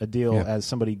a deal Yeah. as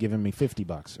somebody giving me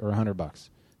 $50 or $100.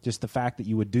 Just the fact that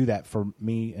you would do that for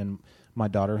me and my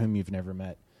daughter, whom you've never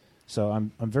met. So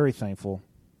I'm very thankful.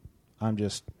 I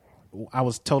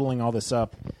was totaling all this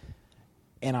up,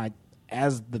 and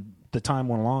as the time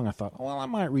went along, I thought, well, I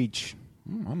might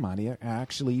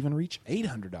actually even reach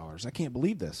 $800. I can't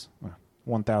believe this.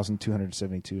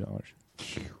 $1,272.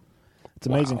 It's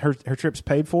amazing. Wow. Her trip's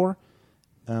paid for.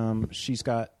 She's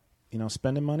got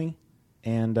spending money,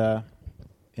 and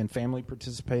family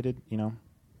participated.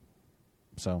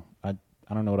 So I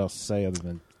don't know what else to say other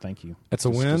than thank you. It's a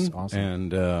win, just awesome.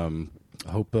 and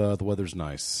I hope the weather's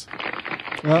nice.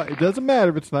 Well, it doesn't matter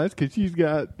if it's nice because she's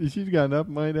got enough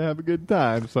money to have a good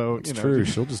time. So It's true.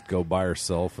 She'll just go buy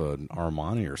herself an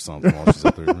Armani or something while she's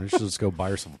up there. Maybe she'll just go buy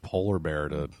herself a polar bear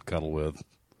to cuddle with.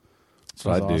 That's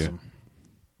what I'd awesome. do.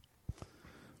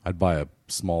 I'd buy a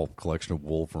small collection of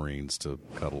Wolverines to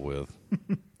cuddle with.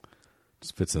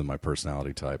 Just fits in my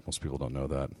personality type. Most people don't know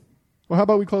that. Well, how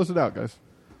about we close it out, guys?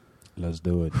 Let's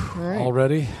do it. All right.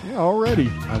 Already? Yeah,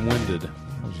 already. I'm winded.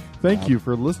 Thank you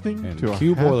for listening And to a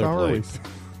cue half hour boilerplate. wasted.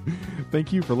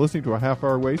 Thank you for listening to a half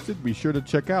hour wasted. Be sure to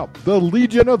check out the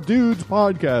Legion of Dudes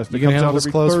podcast. You It can comes handle out this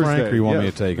every close, Thursday. Frank, or you want me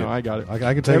Yes. to take it? No, I got it. I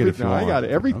can take it if you want. I got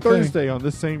it. Every Okay. Thursday on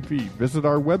this same feed. Visit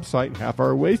our website,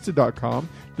 halfhourwasted.com,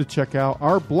 to check out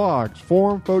our blogs,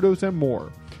 forum photos, and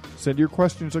more. Send your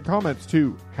questions or comments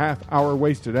to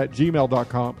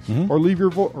halfhourwasted@gmail.com or leave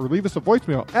us a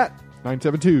voicemail at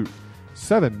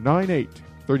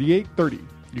 972-798-3830.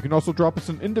 You can also drop us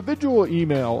an individual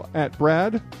email at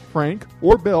Brad, Frank,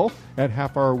 or Bill at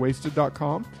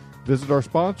halfhourwasted.com. Visit our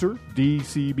sponsor,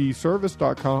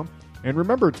 dcbservice.com. And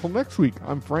remember, until next week,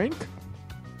 I'm Frank.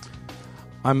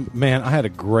 I had a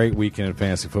great weekend in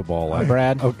fantasy football. Hi,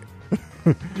 Brad. Okay.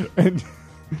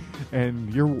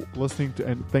 and you're listening to,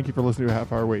 and thank you for listening to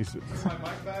Half Hour Wasted. Is my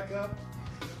mic back up?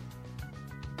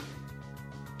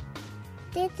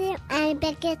 This is Annie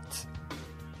Beckett.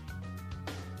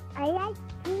 I like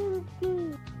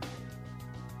TV.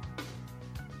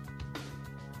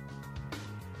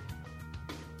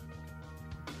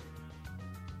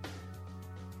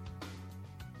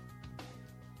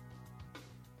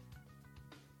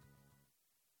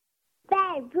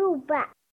 Bad Ruba.